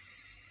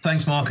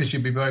 Thanks, Marcus.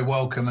 You'd be very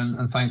welcome,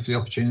 and thanks for the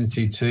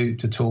opportunity to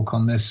talk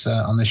on this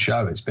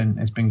show. It's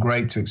been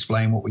great to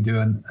explain what we do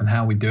and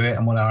how we do it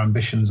and what our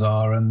ambitions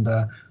are, and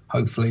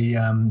hopefully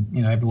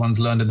everyone's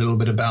learned a little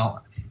bit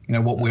about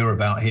what we're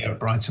about here at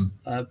Brighton.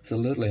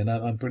 Absolutely, and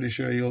I'm pretty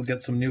sure you'll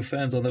get some new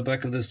fans on the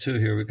back of this too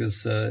here,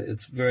 because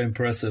it's very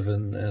impressive,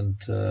 and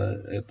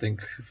I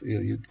think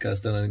you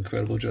guys done an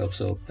incredible job.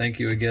 So thank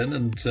you again,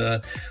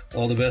 and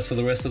all the best for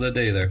the rest of the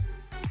day there.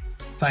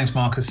 Thanks,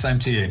 Marcus. Same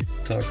to you.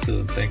 Talk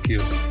soon. Thank you.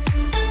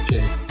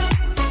 Cheers.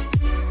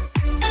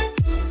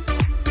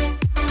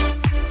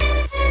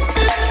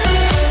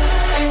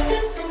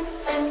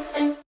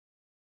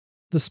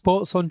 The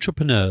Sports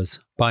Entrepreneurs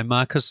by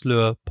Marcus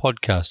Luer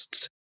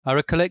podcasts are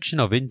a collection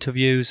of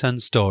interviews and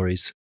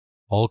stories.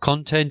 All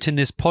content in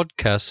this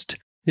podcast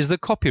is the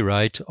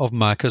copyright of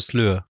Marcus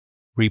Luer.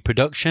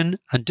 Reproduction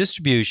and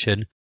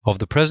distribution of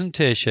the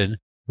presentation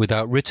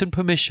without written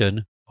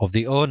permission of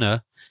the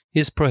owner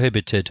is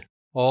prohibited.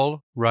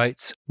 All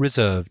rights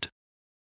reserved.